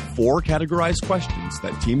consists of 4 categorized questions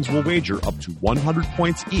that teams will wager up to 100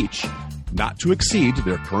 points each, not to exceed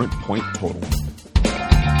their current point total.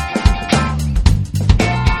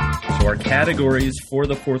 So our categories for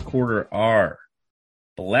the fourth quarter are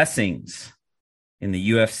blessings in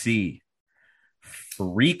the UFC,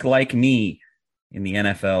 freak like me in the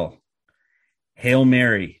NFL, Hail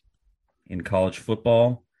Mary in college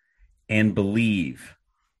football, and believe,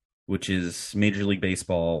 which is Major League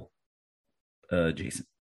Baseball Jason.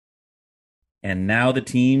 And now the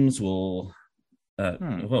teams will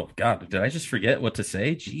oh god, did I just forget what to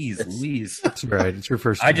say? Jeez Louise. That's right. It's your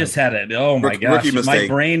first time. I just had it. Oh my gosh.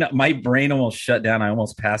 My brain almost shut down. I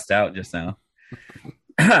almost passed out just now.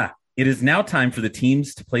 It is now time for the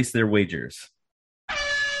teams to place their wagers.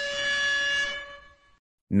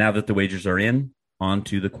 Now that the wagers are in, on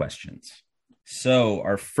to the questions. So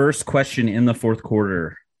our first question in the fourth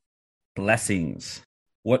quarter, blessings.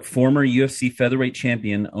 What former UFC featherweight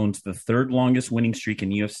champion owns the 3rd longest winning streak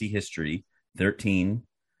in UFC history, 13,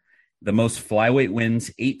 the most flyweight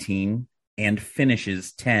wins, 18, and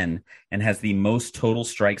finishes, 10, and has the most total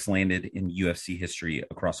strikes landed in UFC history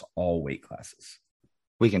across all weight classes?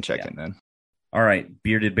 We can check in then. All right.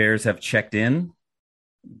 Bearded Bears have checked in.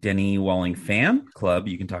 Denny Walling fan club,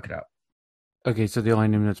 you can talk it out. Okay, so the only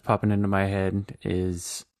name that's popping into my head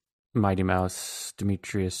is Mighty Mouse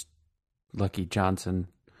Demetrius Lucky Johnson,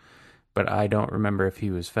 but I don't remember if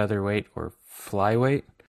he was featherweight or flyweight.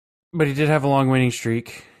 But he did have a long winning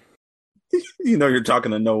streak. You know you're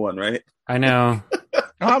talking to no one, right? I know.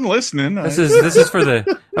 I'm listening. This is for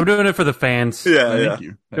the. I'm doing it for the fans. Yeah, Thank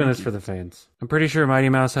you. Doing this for the fans. I'm pretty sure Mighty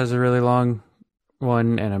Mouse has a really long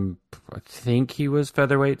one, and I think he was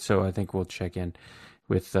featherweight, so I think we'll check in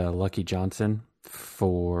with Lucky Johnson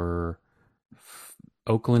for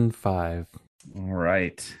Oakland 5. All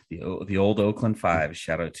right. The old Oakland 5.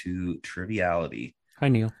 Shout out to Triviality. Hi,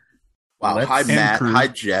 Neil. Wow. Hi, Matt. Crew. Hi,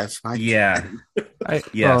 Jeff. Hi, Yeah. Yes.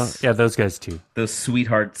 Yes. Yeah, those guys too. Those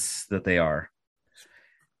sweethearts that they are.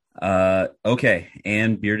 Okay.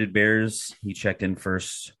 And Bearded Bears, he checked in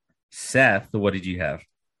first. Seth, what did you have?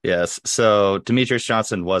 Yes. So Demetrius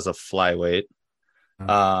Johnson was a flyweight.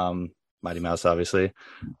 Mighty Mouse, obviously.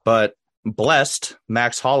 But Blessed,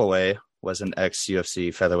 Max Holloway, was an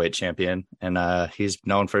ex-UFC featherweight champion. And he's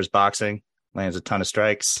known for his boxing, lands a ton of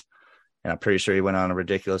strikes. And I'm pretty sure he went on a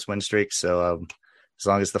ridiculous win streak. So as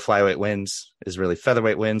long as the flyweight wins is really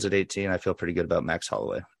featherweight wins at 18, I feel pretty good about Max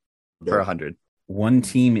Holloway for 100. One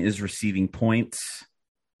team is receiving points.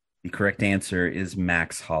 The correct answer is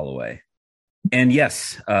Max Holloway. And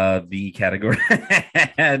yes, the category,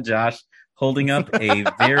 Josh, holding up a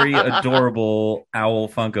very adorable owl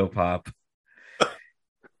Funko Pop.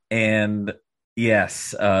 And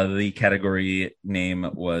yes, the category name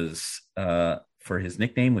was for his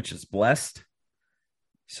nickname, which is Blessed.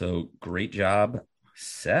 So great job,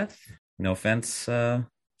 Seth. No offense,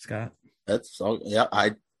 Scott. That's all. Yeah,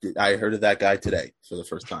 I heard of that guy today for the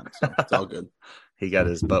first time. So it's all good. He got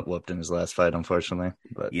his butt whooped in his last fight, unfortunately.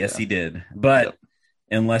 But yes, he did. But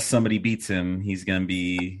unless somebody beats him,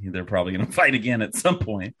 they're probably going to fight again at some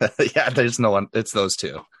point. Yeah, there's no one. It's those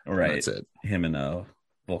two. Right. That's it. Him and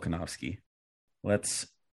Volkanovski. Let's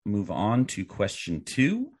move on to question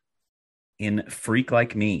 2. In Freak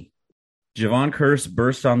Like Me, Javon Curse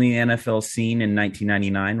burst on the NFL scene in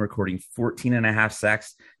 1999, recording 14 and a half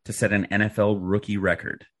sacks to set an NFL rookie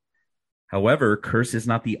record. However, Curse is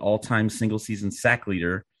not the all-time single-season sack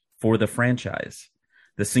leader for the franchise.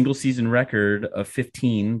 The single-season record of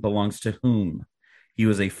 15 belongs to whom? He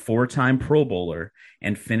was a 4-time Pro Bowler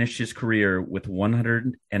and finished his career with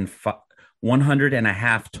 100 and a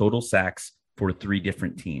half total sacks for 3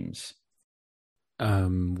 different teams.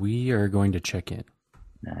 We are going to check in.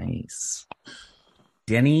 Nice.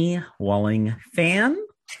 Denny Walling Fan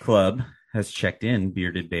Club has checked in.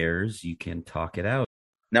 Bearded Bears, you can talk it out.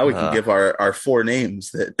 Now we can give our 4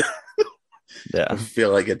 names that I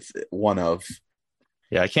feel like it's one of.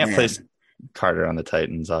 Yeah, I can't place Carter on the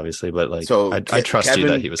Titans, obviously, but I trust Kevin, you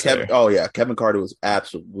that he was there. Oh, yeah. Kevin Carter was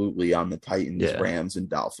absolutely on the Titans, Yeah. Rams, and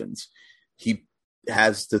Dolphins. He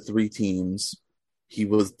has the 3 teams. He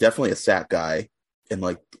was definitely a sack guy in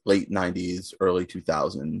late 90s, early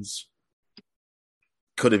 2000s.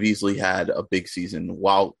 Could have easily had a big season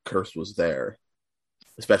while Curse was there,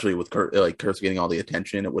 especially with Curse getting all the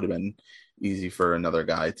attention. It would have been easy for another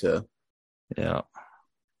guy to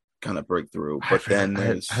kind of break through. But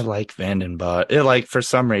then I like Vanden Bosch. For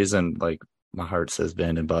some reason, my heart says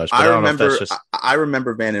Vanden Bosch. I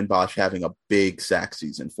remember Vanden Bosch having a big sack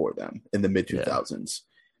season for them in the mid 2000s.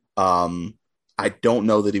 I don't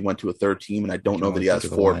know that he went to a 3rd team, and I don't know that he has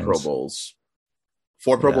 4 Pro Bowls.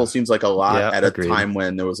 4 Pro Bowls seems like a lot at a time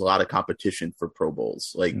when there was a lot of competition for Pro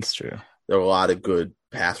Bowls. That's true. There were a lot of good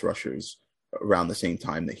pass rushers around the same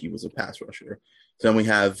time that he was a pass rusher. So then we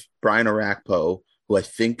have Brian Orakpo, who I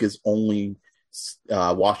think is only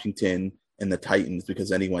Washington and the Titans because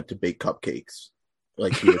then he went to bake cupcakes.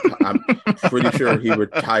 I'm pretty sure he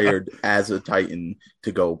retired as a Titan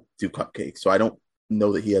to go do cupcakes. So I don't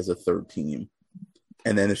know that he has a 3rd team.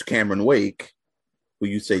 And then there's Cameron Wake, who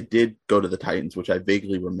you say did go to the Titans, which I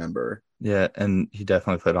vaguely remember. Yeah, and he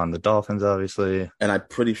definitely played on the Dolphins, obviously. And I'm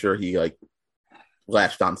pretty sure he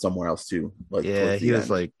latched on somewhere else too. He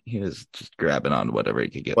was just grabbing on whatever he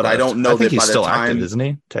could get. But I don't know that he's by the still time, active, isn't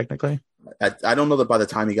he? Technically, I don't know that by the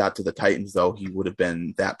time he got to the Titans, though, he would have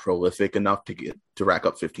been that prolific enough to rack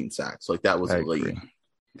up 15 sacks. That was late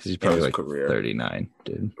because he's probably career. 39,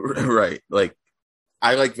 dude. Right,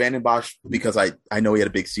 I like Vanden Bosch because I know he had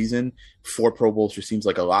a big season. 4 Pro Bowls just seems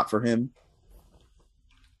like a lot for him.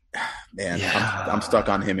 Man, yeah. I'm stuck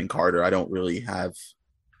on him and Carter. I don't really have.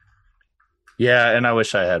 Yeah, and I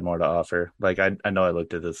wish I had more to offer. I know I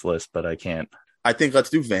looked at this list, but I can't. I think let's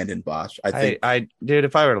do Vanden Bosch. Dude,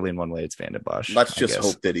 if I were to lean one way, it's Vanden Bosch. Let's just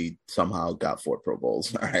hope that he somehow got 4 Pro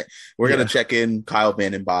Bowls. All right, we're gonna check in Kyle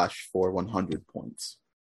Vanden Bosch for 100 points.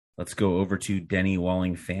 Let's go over to Denny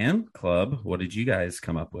Walling Fan Club. What did you guys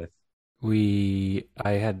come up with? I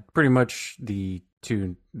had pretty much the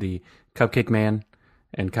Cupcake Man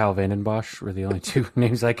and Kyle Vanden Bosch were the only 2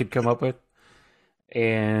 names I could come up with.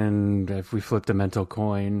 And if we flipped a mental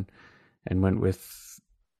coin and went with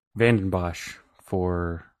Vanden Bosch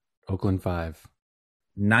for Oakland 5.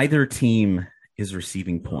 Neither team is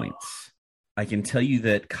receiving points. I can tell you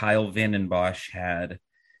that Kyle Vanden Bosch had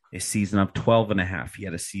a season of 12 and a half. He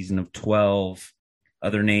had a season of 12.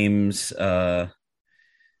 Other names,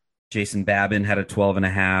 Jason Babin had a 12 and a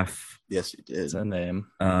half. Yes, he did. It's a name.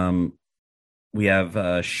 We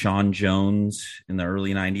have Sean Jones in the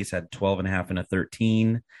early 90s had 12.5 and a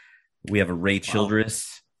 13. We have a Ray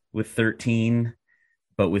Childress with 13,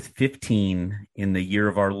 but with 15 in the year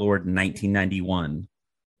of our Lord 1991,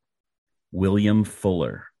 William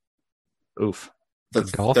Fuller. Oof. The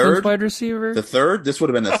Dolphins third wide receiver? The third? This would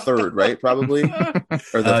have been the third, right? Probably.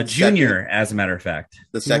 Or the Junior, second? as a matter of fact.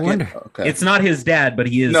 The second? wonder. Okay. It's not his dad, but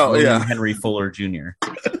he is William Henry Fuller Jr.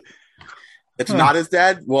 It's not his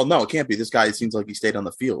dad? Well, no, it can't be. This guy seems like he stayed on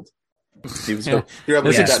the field. He was, Yeah. you're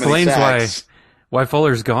able to This get that many explains sacks. why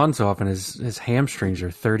Fuller's gone so often. His hamstrings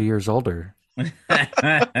are 30 years older.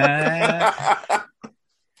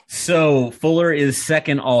 So Fuller is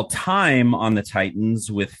second all time on the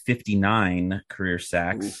Titans with 59 career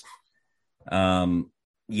sacks. Yeah,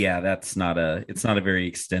 it's not a very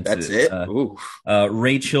extensive. That's it.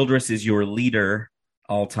 Ray Childress is your leader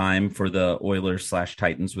all time for the Oilers /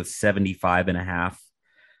 Titans with 75.5.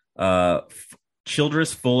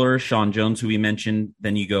 Childress, Fuller, Sean Jones, who we mentioned.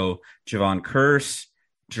 Then you go Javon Curse,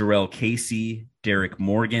 Jarrell Casey, Derek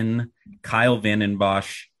Morgan, Kyle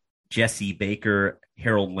Vandenbosch, Jesse Baker,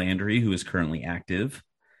 Harold Landry, who is currently active,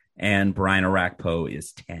 and Brian Arakpo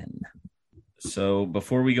is 10. So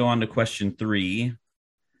before we go on to question 3,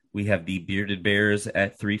 we have the Bearded Bears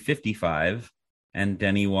at 355 and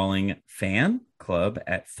Denny Walling Fan Club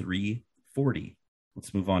at 340.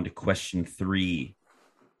 Let's move on to question 3.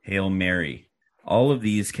 Hail Mary. All of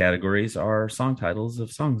these categories are song titles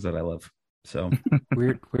of songs that I love. So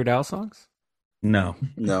Weird Al songs? no.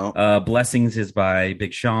 Blessings is by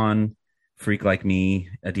Big Sean. Freak Like Me,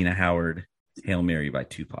 Adina Howard. Hail Mary by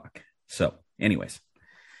Tupac. So, anyways.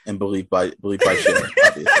 And Believe by Cher,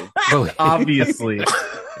 obviously. Obviously.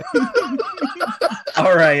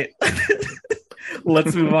 All right.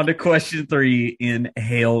 Let's move on to question 3 in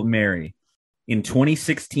Hail Mary. In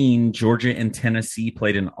 2016, Georgia and Tennessee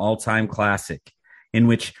played an all-time classic in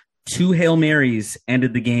which 2 Hail Marys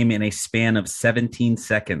ended the game in a span of 17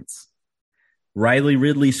 seconds. Riley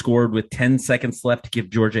Ridley scored with 10 seconds left to give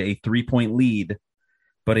Georgia a 3-point lead,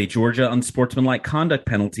 but a Georgia unsportsmanlike conduct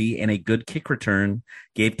penalty and a good kick return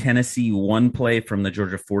gave Tennessee one play from the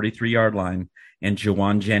Georgia 43-yard line, and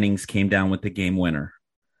Jawan Jennings came down with the game winner.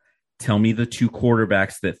 Tell me the 2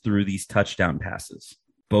 quarterbacks that threw these touchdown passes.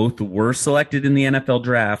 Both were selected in the NFL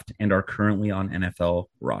draft and are currently on NFL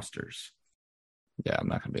rosters. Yeah, I'm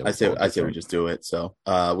not going to be able I say we just do it. So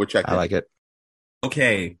we're checking. I like it.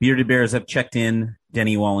 Okay, Bearded Bears have checked in.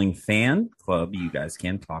 Denny Walling Fan Club, you guys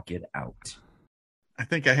can talk it out. I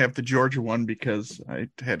think I have the Georgia one because I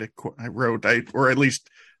had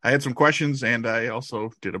I had some questions, and I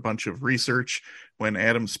also did a bunch of research when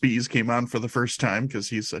Adam Spees came on for the first time because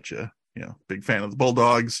he's such a big fan of the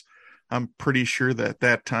Bulldogs. I'm pretty sure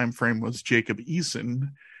that time frame was Jacob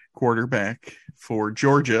Eason, quarterback for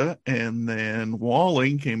Georgia, and then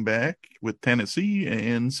Walling came back with Tennessee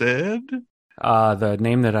and said The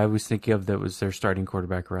name that I was thinking of that was their starting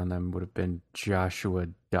quarterback around them would have been Joshua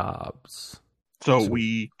Dobbs. So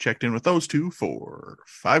we checked in with those 2 for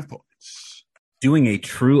 5 points. Doing a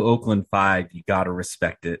true Oakland 5, you got to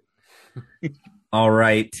respect it. All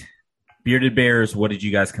right. Bearded Bears, what did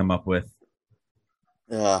you guys come up with?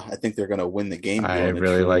 I think they're going to win the game. I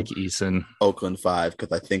really like Eason. Oakland 5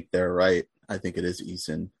 because I think they're right. I think it is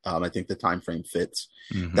Eason. I think the time frame fits.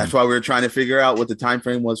 Mm-hmm. That's why we were trying to figure out what the time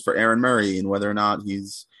frame was for Aaron Murray and whether or not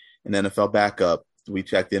he's an NFL backup. We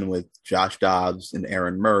checked in with Josh Dobbs and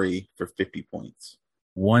Aaron Murray for 50 points.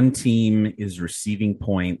 One team is receiving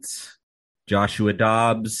points. Joshua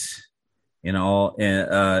Dobbs and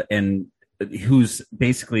who's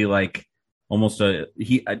basically like almost to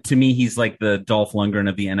me he's like the Dolph Lundgren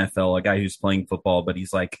of the NFL, a guy who's playing football, but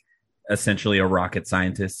he's like essentially a rocket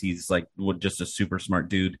scientist. He's like just a super smart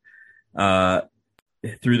dude.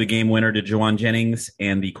 Threw the game winner to Jawan Jennings,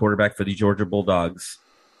 and the quarterback for the Georgia Bulldogs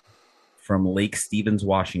from Lake Stevens,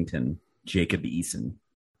 Washington, Jacob Eason.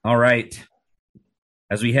 All right.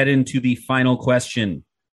 As we head into the final question,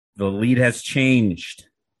 the lead has changed.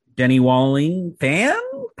 Denny Walling Fan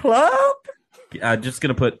Club? Just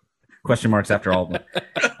going to put question marks after all of them.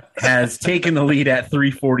 Has taken the lead at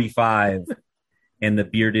 345, and the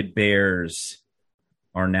Bearded Bears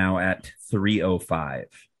are now at 305.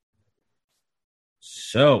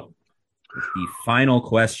 So, the final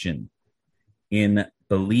question in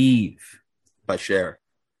Believe by Cher.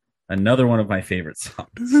 Another one of my favorite songs.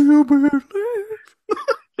 You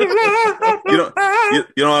don't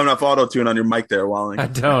have enough auto tune on your mic there, Walling. I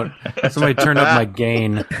don't. Somebody turn up my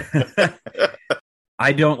gain.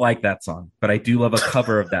 I don't like that song, but I do love a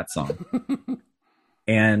cover of that song.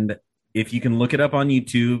 And if you can look it up on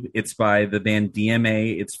YouTube, it's by the band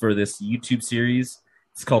DMA. It's for this YouTube series.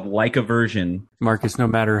 It's called Like Aversion. Marcus, no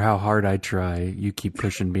matter how hard I try, you keep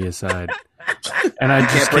pushing me aside. And I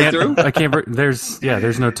just break through? I can't. There's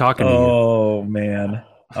no talking to you. Oh, man.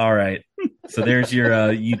 All right. So there's your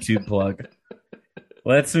YouTube plug.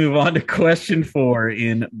 Let's move on to question 4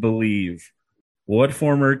 in Believe. What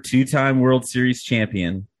former 2-time World Series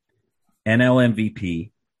champion, NL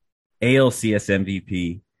MVP, ALCS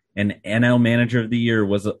MVP, and NL Manager of the Year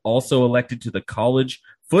was also elected to the College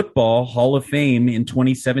Football Hall of Fame in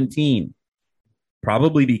 2017?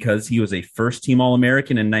 Probably because he was a first-team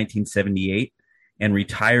All-American in 1978 and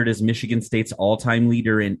retired as Michigan State's all-time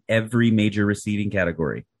leader in every major receiving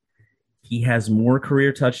category. He has more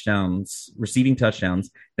career receiving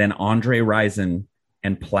touchdowns than Andre Rison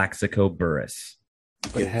and Plaxico Burress.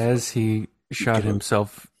 But has he shot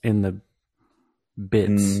himself in the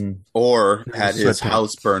bits? Or had his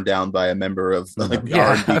house burned down by a member of the R&B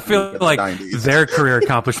I feel like 90s. their career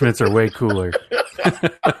accomplishments are way cooler.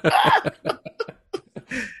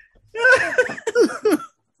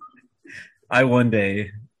 I one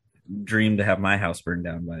day dreamed to have my house burned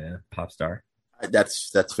down by a pop star.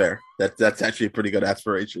 That's fair. That's actually a pretty good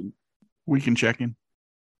aspiration. We can check in.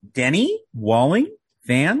 Denny Walling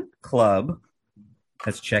Fan Club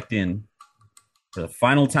has checked in for the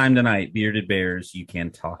final time tonight. Bearded Bears, you can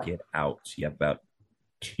talk it out. You have about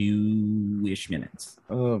 2-ish minutes.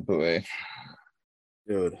 Oh boy,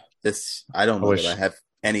 Dude, I don't know that I have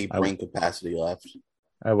any brain capacity left.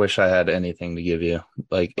 I wish I had anything to give you.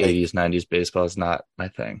 Like 80s, 90s baseball is not my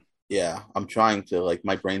thing. Yeah, I'm trying to,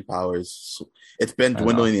 my brain power it's been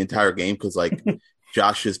dwindling the entire game because,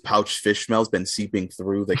 Josh's pouch fish smell's been seeping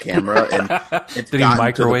through the camera, and it's Did he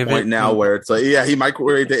microwave to the point it? now where it's he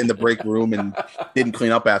microwaved it in the break room and didn't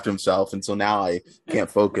clean up after himself, and so now I can't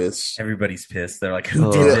focus. Everybody's pissed. They're like, who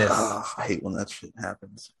did this? I hate when that shit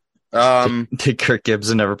happens. Did Kirk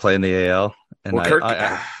Gibson ever play in the AL? And Well, Kirk-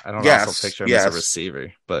 I don't yes, also picture him yes. as a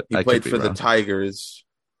receiver, but He I played could be for the wrong. Tigers.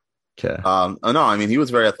 Okay. No, I mean he was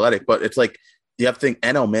very athletic, but it's you have to think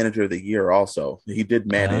NL Manager of the Year also. He did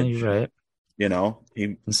manage. You're right.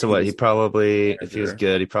 So What he probably, manager. if he was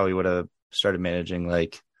good, he probably would have started managing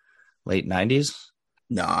late 90s.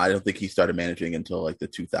 No, I don't think he started managing until the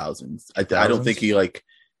 2000s. I don't think he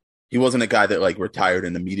wasn't a guy that retired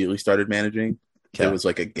and immediately started managing. Okay. There was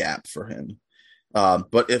a gap for him.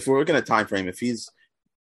 But if we're looking at time frame, if he's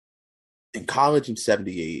in college in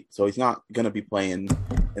 78, so he's not going to be playing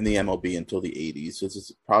in the MLB until the 80s. So this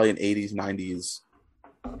is probably an 80s, 90s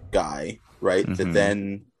guy, right?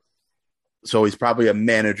 Mhm. So he's probably a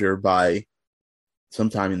manager by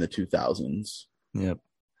sometime in the 2000s. Yep.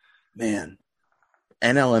 Man,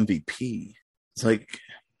 NL MVP. It's a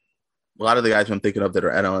lot of the guys I'm thinking of that are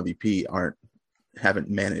NL MVP haven't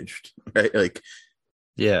managed, right?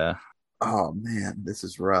 Yeah. Oh man, this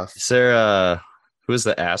is rough. Is there who was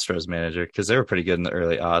the Astros manager? Because they were pretty good in the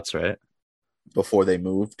early aughts, right? Before they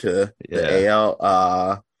moved to the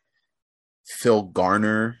AL, Phil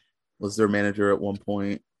Garner was their manager at one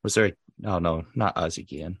point. Was there? Oh no, not Ozzie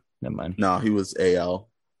Guillen. Never mind. No, he was AL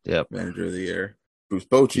Yep. manager of the year. Bruce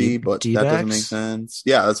Bochy, but that doesn't make sense.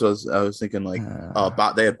 Yeah, that's what I was thinking. They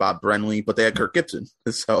had Bob Brenly, but they had Kirk Gibson,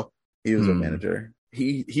 so he was a manager.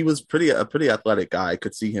 He was a pretty athletic guy. I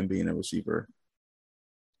could see him being a receiver.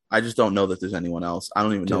 I just don't know that there's anyone else. I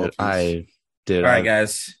don't even know. All right,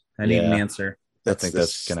 guys. I need an answer. I think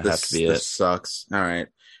that's going to have to be this it. Sucks. All right.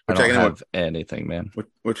 I don't have anything, man.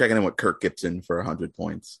 We're checking in with Kirk Gibson for 100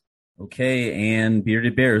 points. Okay, and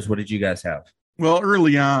Bearded Bears, what did you guys have? Well,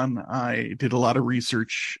 early on, I did a lot of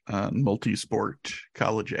research on multi-sport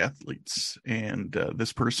college athletes, and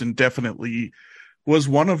this person definitely was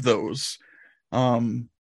one of those. And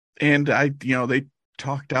they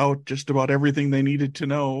talked out just about everything they needed to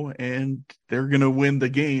know, and they're going to win the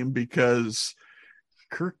game because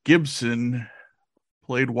Kirk Gibson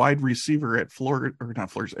played wide receiver at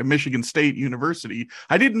at Michigan State University.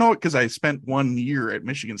 I didn't know it because I spent 1 year at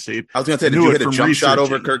Michigan State. I was going to say, did you hit a jump shot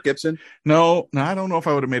over Kirk Gibson? No, I don't know if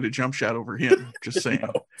I would have made a jump shot over him. Just saying.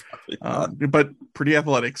 But pretty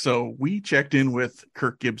athletic. So we checked in with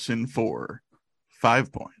Kirk Gibson for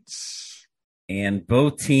 5 points. And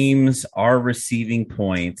both teams are receiving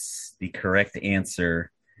points. The correct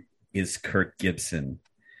answer is Kirk Gibson.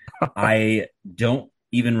 I don't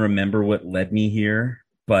even remember what led me here,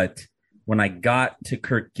 but when I got to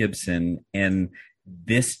Kirk Gibson and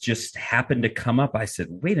this just happened to come up, I said,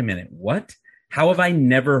 wait a minute, what? How have I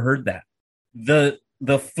never heard that? The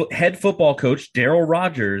head football coach, Darryl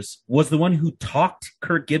Rogers, was the one who talked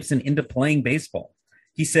Kirk Gibson into playing baseball.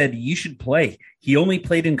 He said, you should play. He only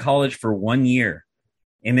played in college for 1 year.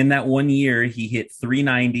 And in that 1 year, he hit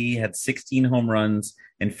 390, had 16 home runs,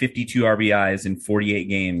 and 52 RBIs in 48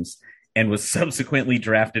 games, and was subsequently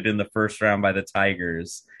drafted in the first round by the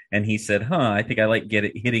Tigers. And he said, I think I like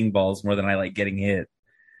hitting balls more than I like getting hit.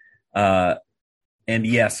 And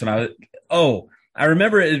yes, when I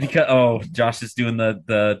remember it because Josh is doing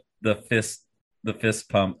the fist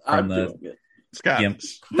pump from the Scott.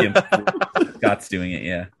 Scott's doing it,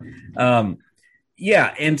 yeah.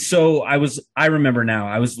 Yeah, and so I remember now.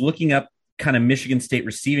 I was looking up kind of Michigan State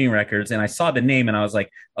receiving records, and I saw the name, and I was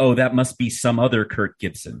like, that must be some other Kirk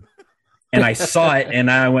Gibson. And I saw it,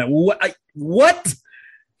 and I went, what?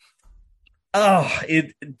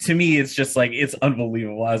 To me, it's just like, it's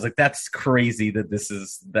unbelievable. I was like, that's crazy that this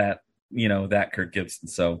is that Kirk Gibson.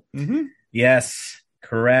 So yes,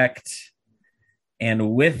 correct.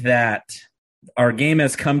 And with that, our game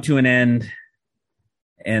has come to an end,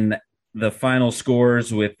 and the final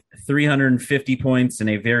scores with 350 points and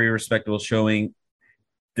a very respectable showing.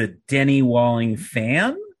 The Denny Walling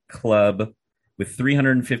Fan Club with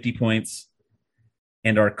 350 points,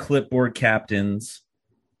 and our clipboard captains,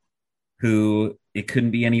 who it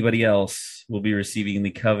couldn't be anybody else, will be receiving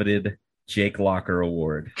the coveted Jake Locker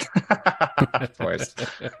Award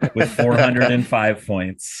with 405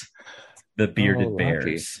 points. The Bearded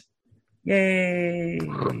Bears. Yay!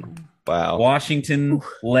 Wow. Washington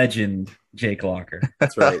legend Jake Locker.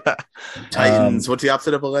 That's right. Titans. What's the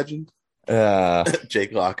opposite of a legend?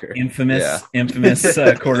 Jake Locker. Infamous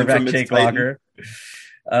quarterback Jake Titan.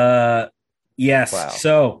 Locker. Yes. Wow.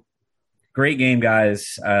 So great game,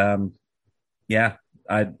 guys. That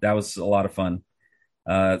was a lot of fun.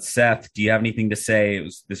 Seth, do you have anything to say?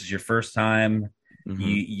 This is your first time. Mm-hmm.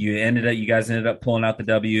 You guys ended up pulling out the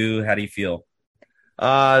W. How do you feel?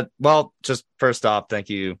 Well, just first off, thank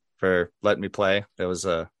you for letting me play. It's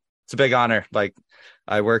a big honor. Like,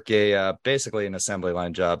 I work basically an assembly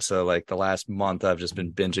line job. So like the last month I've just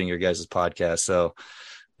been binging your guys' podcast. So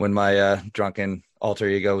when my drunken alter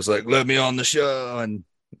ego was like, let me on the show, and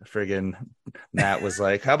friggin' Matt was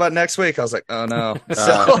like, how about next week? I was like, oh no.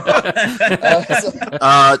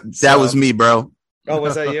 That was me, bro. Oh,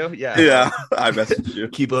 was that you? Yeah. Yeah. I messaged you.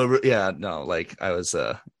 Keep over. Yeah. No, like I was,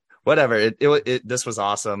 whatever. This was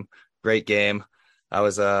awesome. Great game. I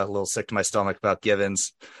was a little sick to my stomach about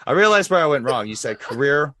Givens. I realized where I went wrong. You said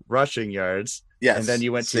career rushing yards. Yes. And then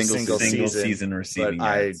you went to single season receiving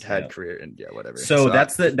yards. I had career and whatever. So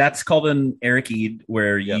that's called an Eric Eid,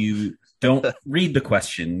 where you don't read the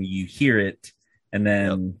question, you hear it, and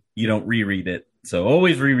then you don't reread it. So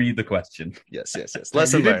always reread the question. Yes.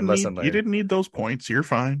 Lesson learned. You didn't need those points. You're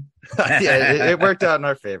fine. It worked out in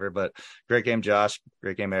our favor, but great game, Josh.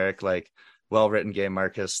 Great game, Eric. Like, well-written game,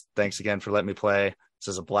 Marcus. Thanks again for letting me play. This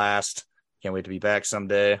is a blast. Can't wait to be back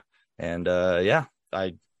someday. And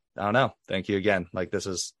I don't know. Thank you again. Like, this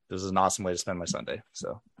is an awesome way to spend my Sunday.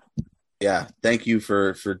 So yeah, thank you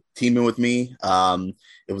for teaming with me.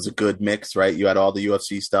 It was a good mix, right? You had all the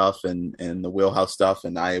UFC stuff and the wheelhouse stuff,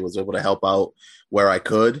 and I was able to help out where I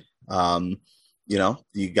could.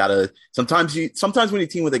 You gotta sometimes when you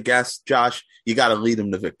team with a guest, Josh, you gotta lead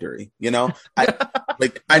them to victory. I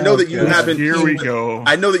know that you haven't. Here we go.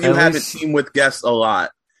 I know that you haven't teamed with guests a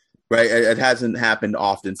lot, right? It hasn't happened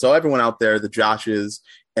often. So everyone out there, the Joshes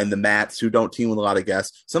and the Matts who don't team with a lot of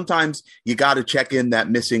guests, sometimes you got to check in that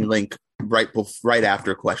missing link right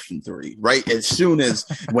after question 3, right? As soon as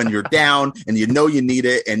when you're down and you need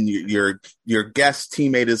it, and your guest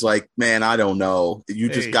teammate is like, man, I don't know. You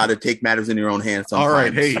just got to take matters in your own hands sometimes. All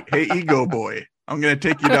right. Hey, ego boy. I'm going to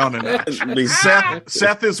take you down a notch.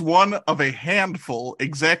 Seth is one of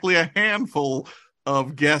exactly a handful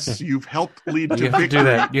of guests you've helped lead to victory. Do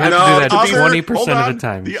that. You have to do that 20% of the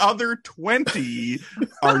time. The other 20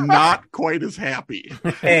 are not quite as happy.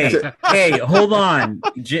 Hey, hold on.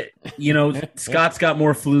 Scott's got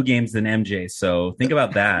more flu games than MJ, so think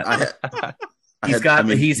about that.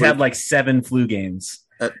 He's had like 7 flu games.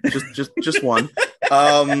 Just one.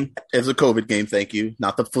 It's a COVID game. Thank you.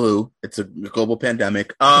 Not the flu. It's a global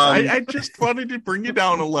pandemic. I just wanted to bring you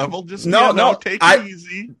down a level. Just take it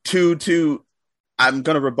easy. I'm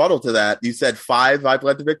going to rebuttal to that. You said 5 I've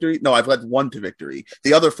led to victory. No, I've led 1 to victory.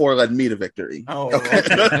 The other 4 led me to victory. Oh,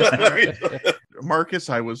 okay. Marcus,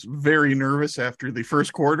 I was very nervous after the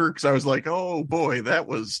first quarter because I was like, oh boy, that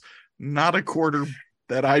was not a quarter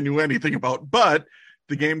that I knew anything about. But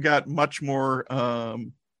the game got much more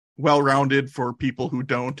well-rounded for people who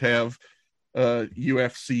don't have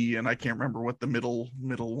UFC, and I can't remember what the middle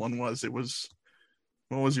one was. It was,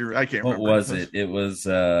 what was your? I can't remember. What was it? It was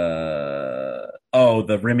the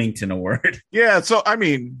Remington Award. Yeah, so I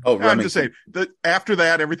mean, I'm Remington. just saying that after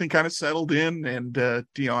that, everything kind of settled in, and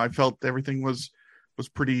I felt everything was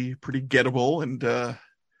pretty gettable, and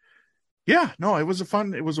Yeah, no, it was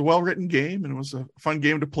a well-written game, and it was a fun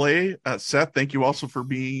game to play. Seth, thank you also for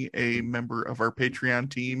being a member of our Patreon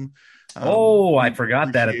team. I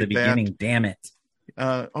forgot that at the beginning. Damn it.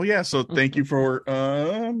 So thank you for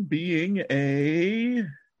being a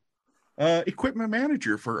equipment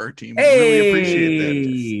manager for our team. Hey, we really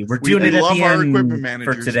appreciate that. We're doing it at love the our end equipment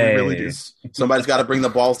managers for today. We really do. Somebody's got to bring the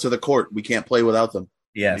balls to the court. We can't play without them.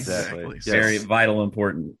 Yes, Exactly. Very vitally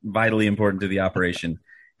important to the operation.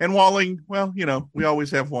 And Walling, well, we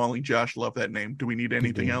always have Walling. Josh, love that name. Do we need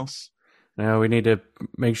anything else? No, we need to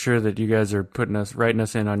make sure that you guys are writing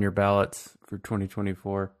us in on your ballots for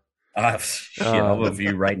 2024. I'll vote for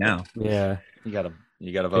you right now. Yeah, You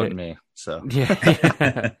gotta vote in me. So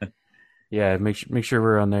yeah, yeah. Make sure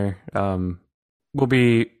we're on there. We'll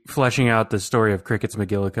be fleshing out the story of Cricket's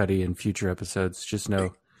McGillicuddy in future episodes. Just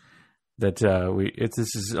know that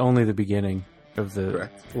this is only the beginning of the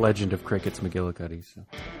legend of Cricket's McGillicuddy. So.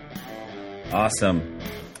 Awesome.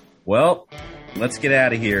 Well, let's get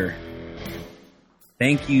out of here.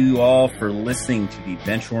 Thank you all for listening to the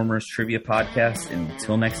Benchwarmers Trivia Podcast. And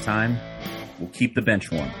until next time, we'll keep the bench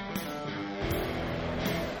warm.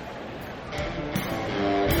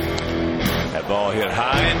 That ball hit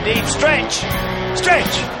high and deep. Stretch!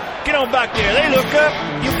 Get on back there. They look up.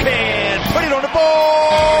 You can put it on the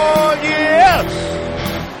board. Yes!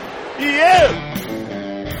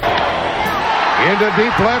 Into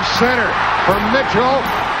deep left center for Mitchell.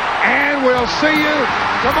 And we'll see you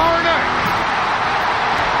tomorrow night.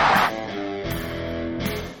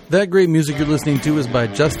 That great music you're listening to is by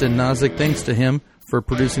Justin Nozick. Thanks to him for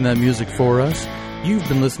producing that music for us. You've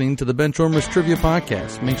been listening to the Benchwarmers Trivia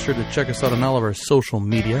Podcast. Make sure to check us out on all of our social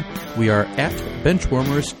media. We are at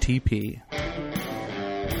BenchwarmersTP.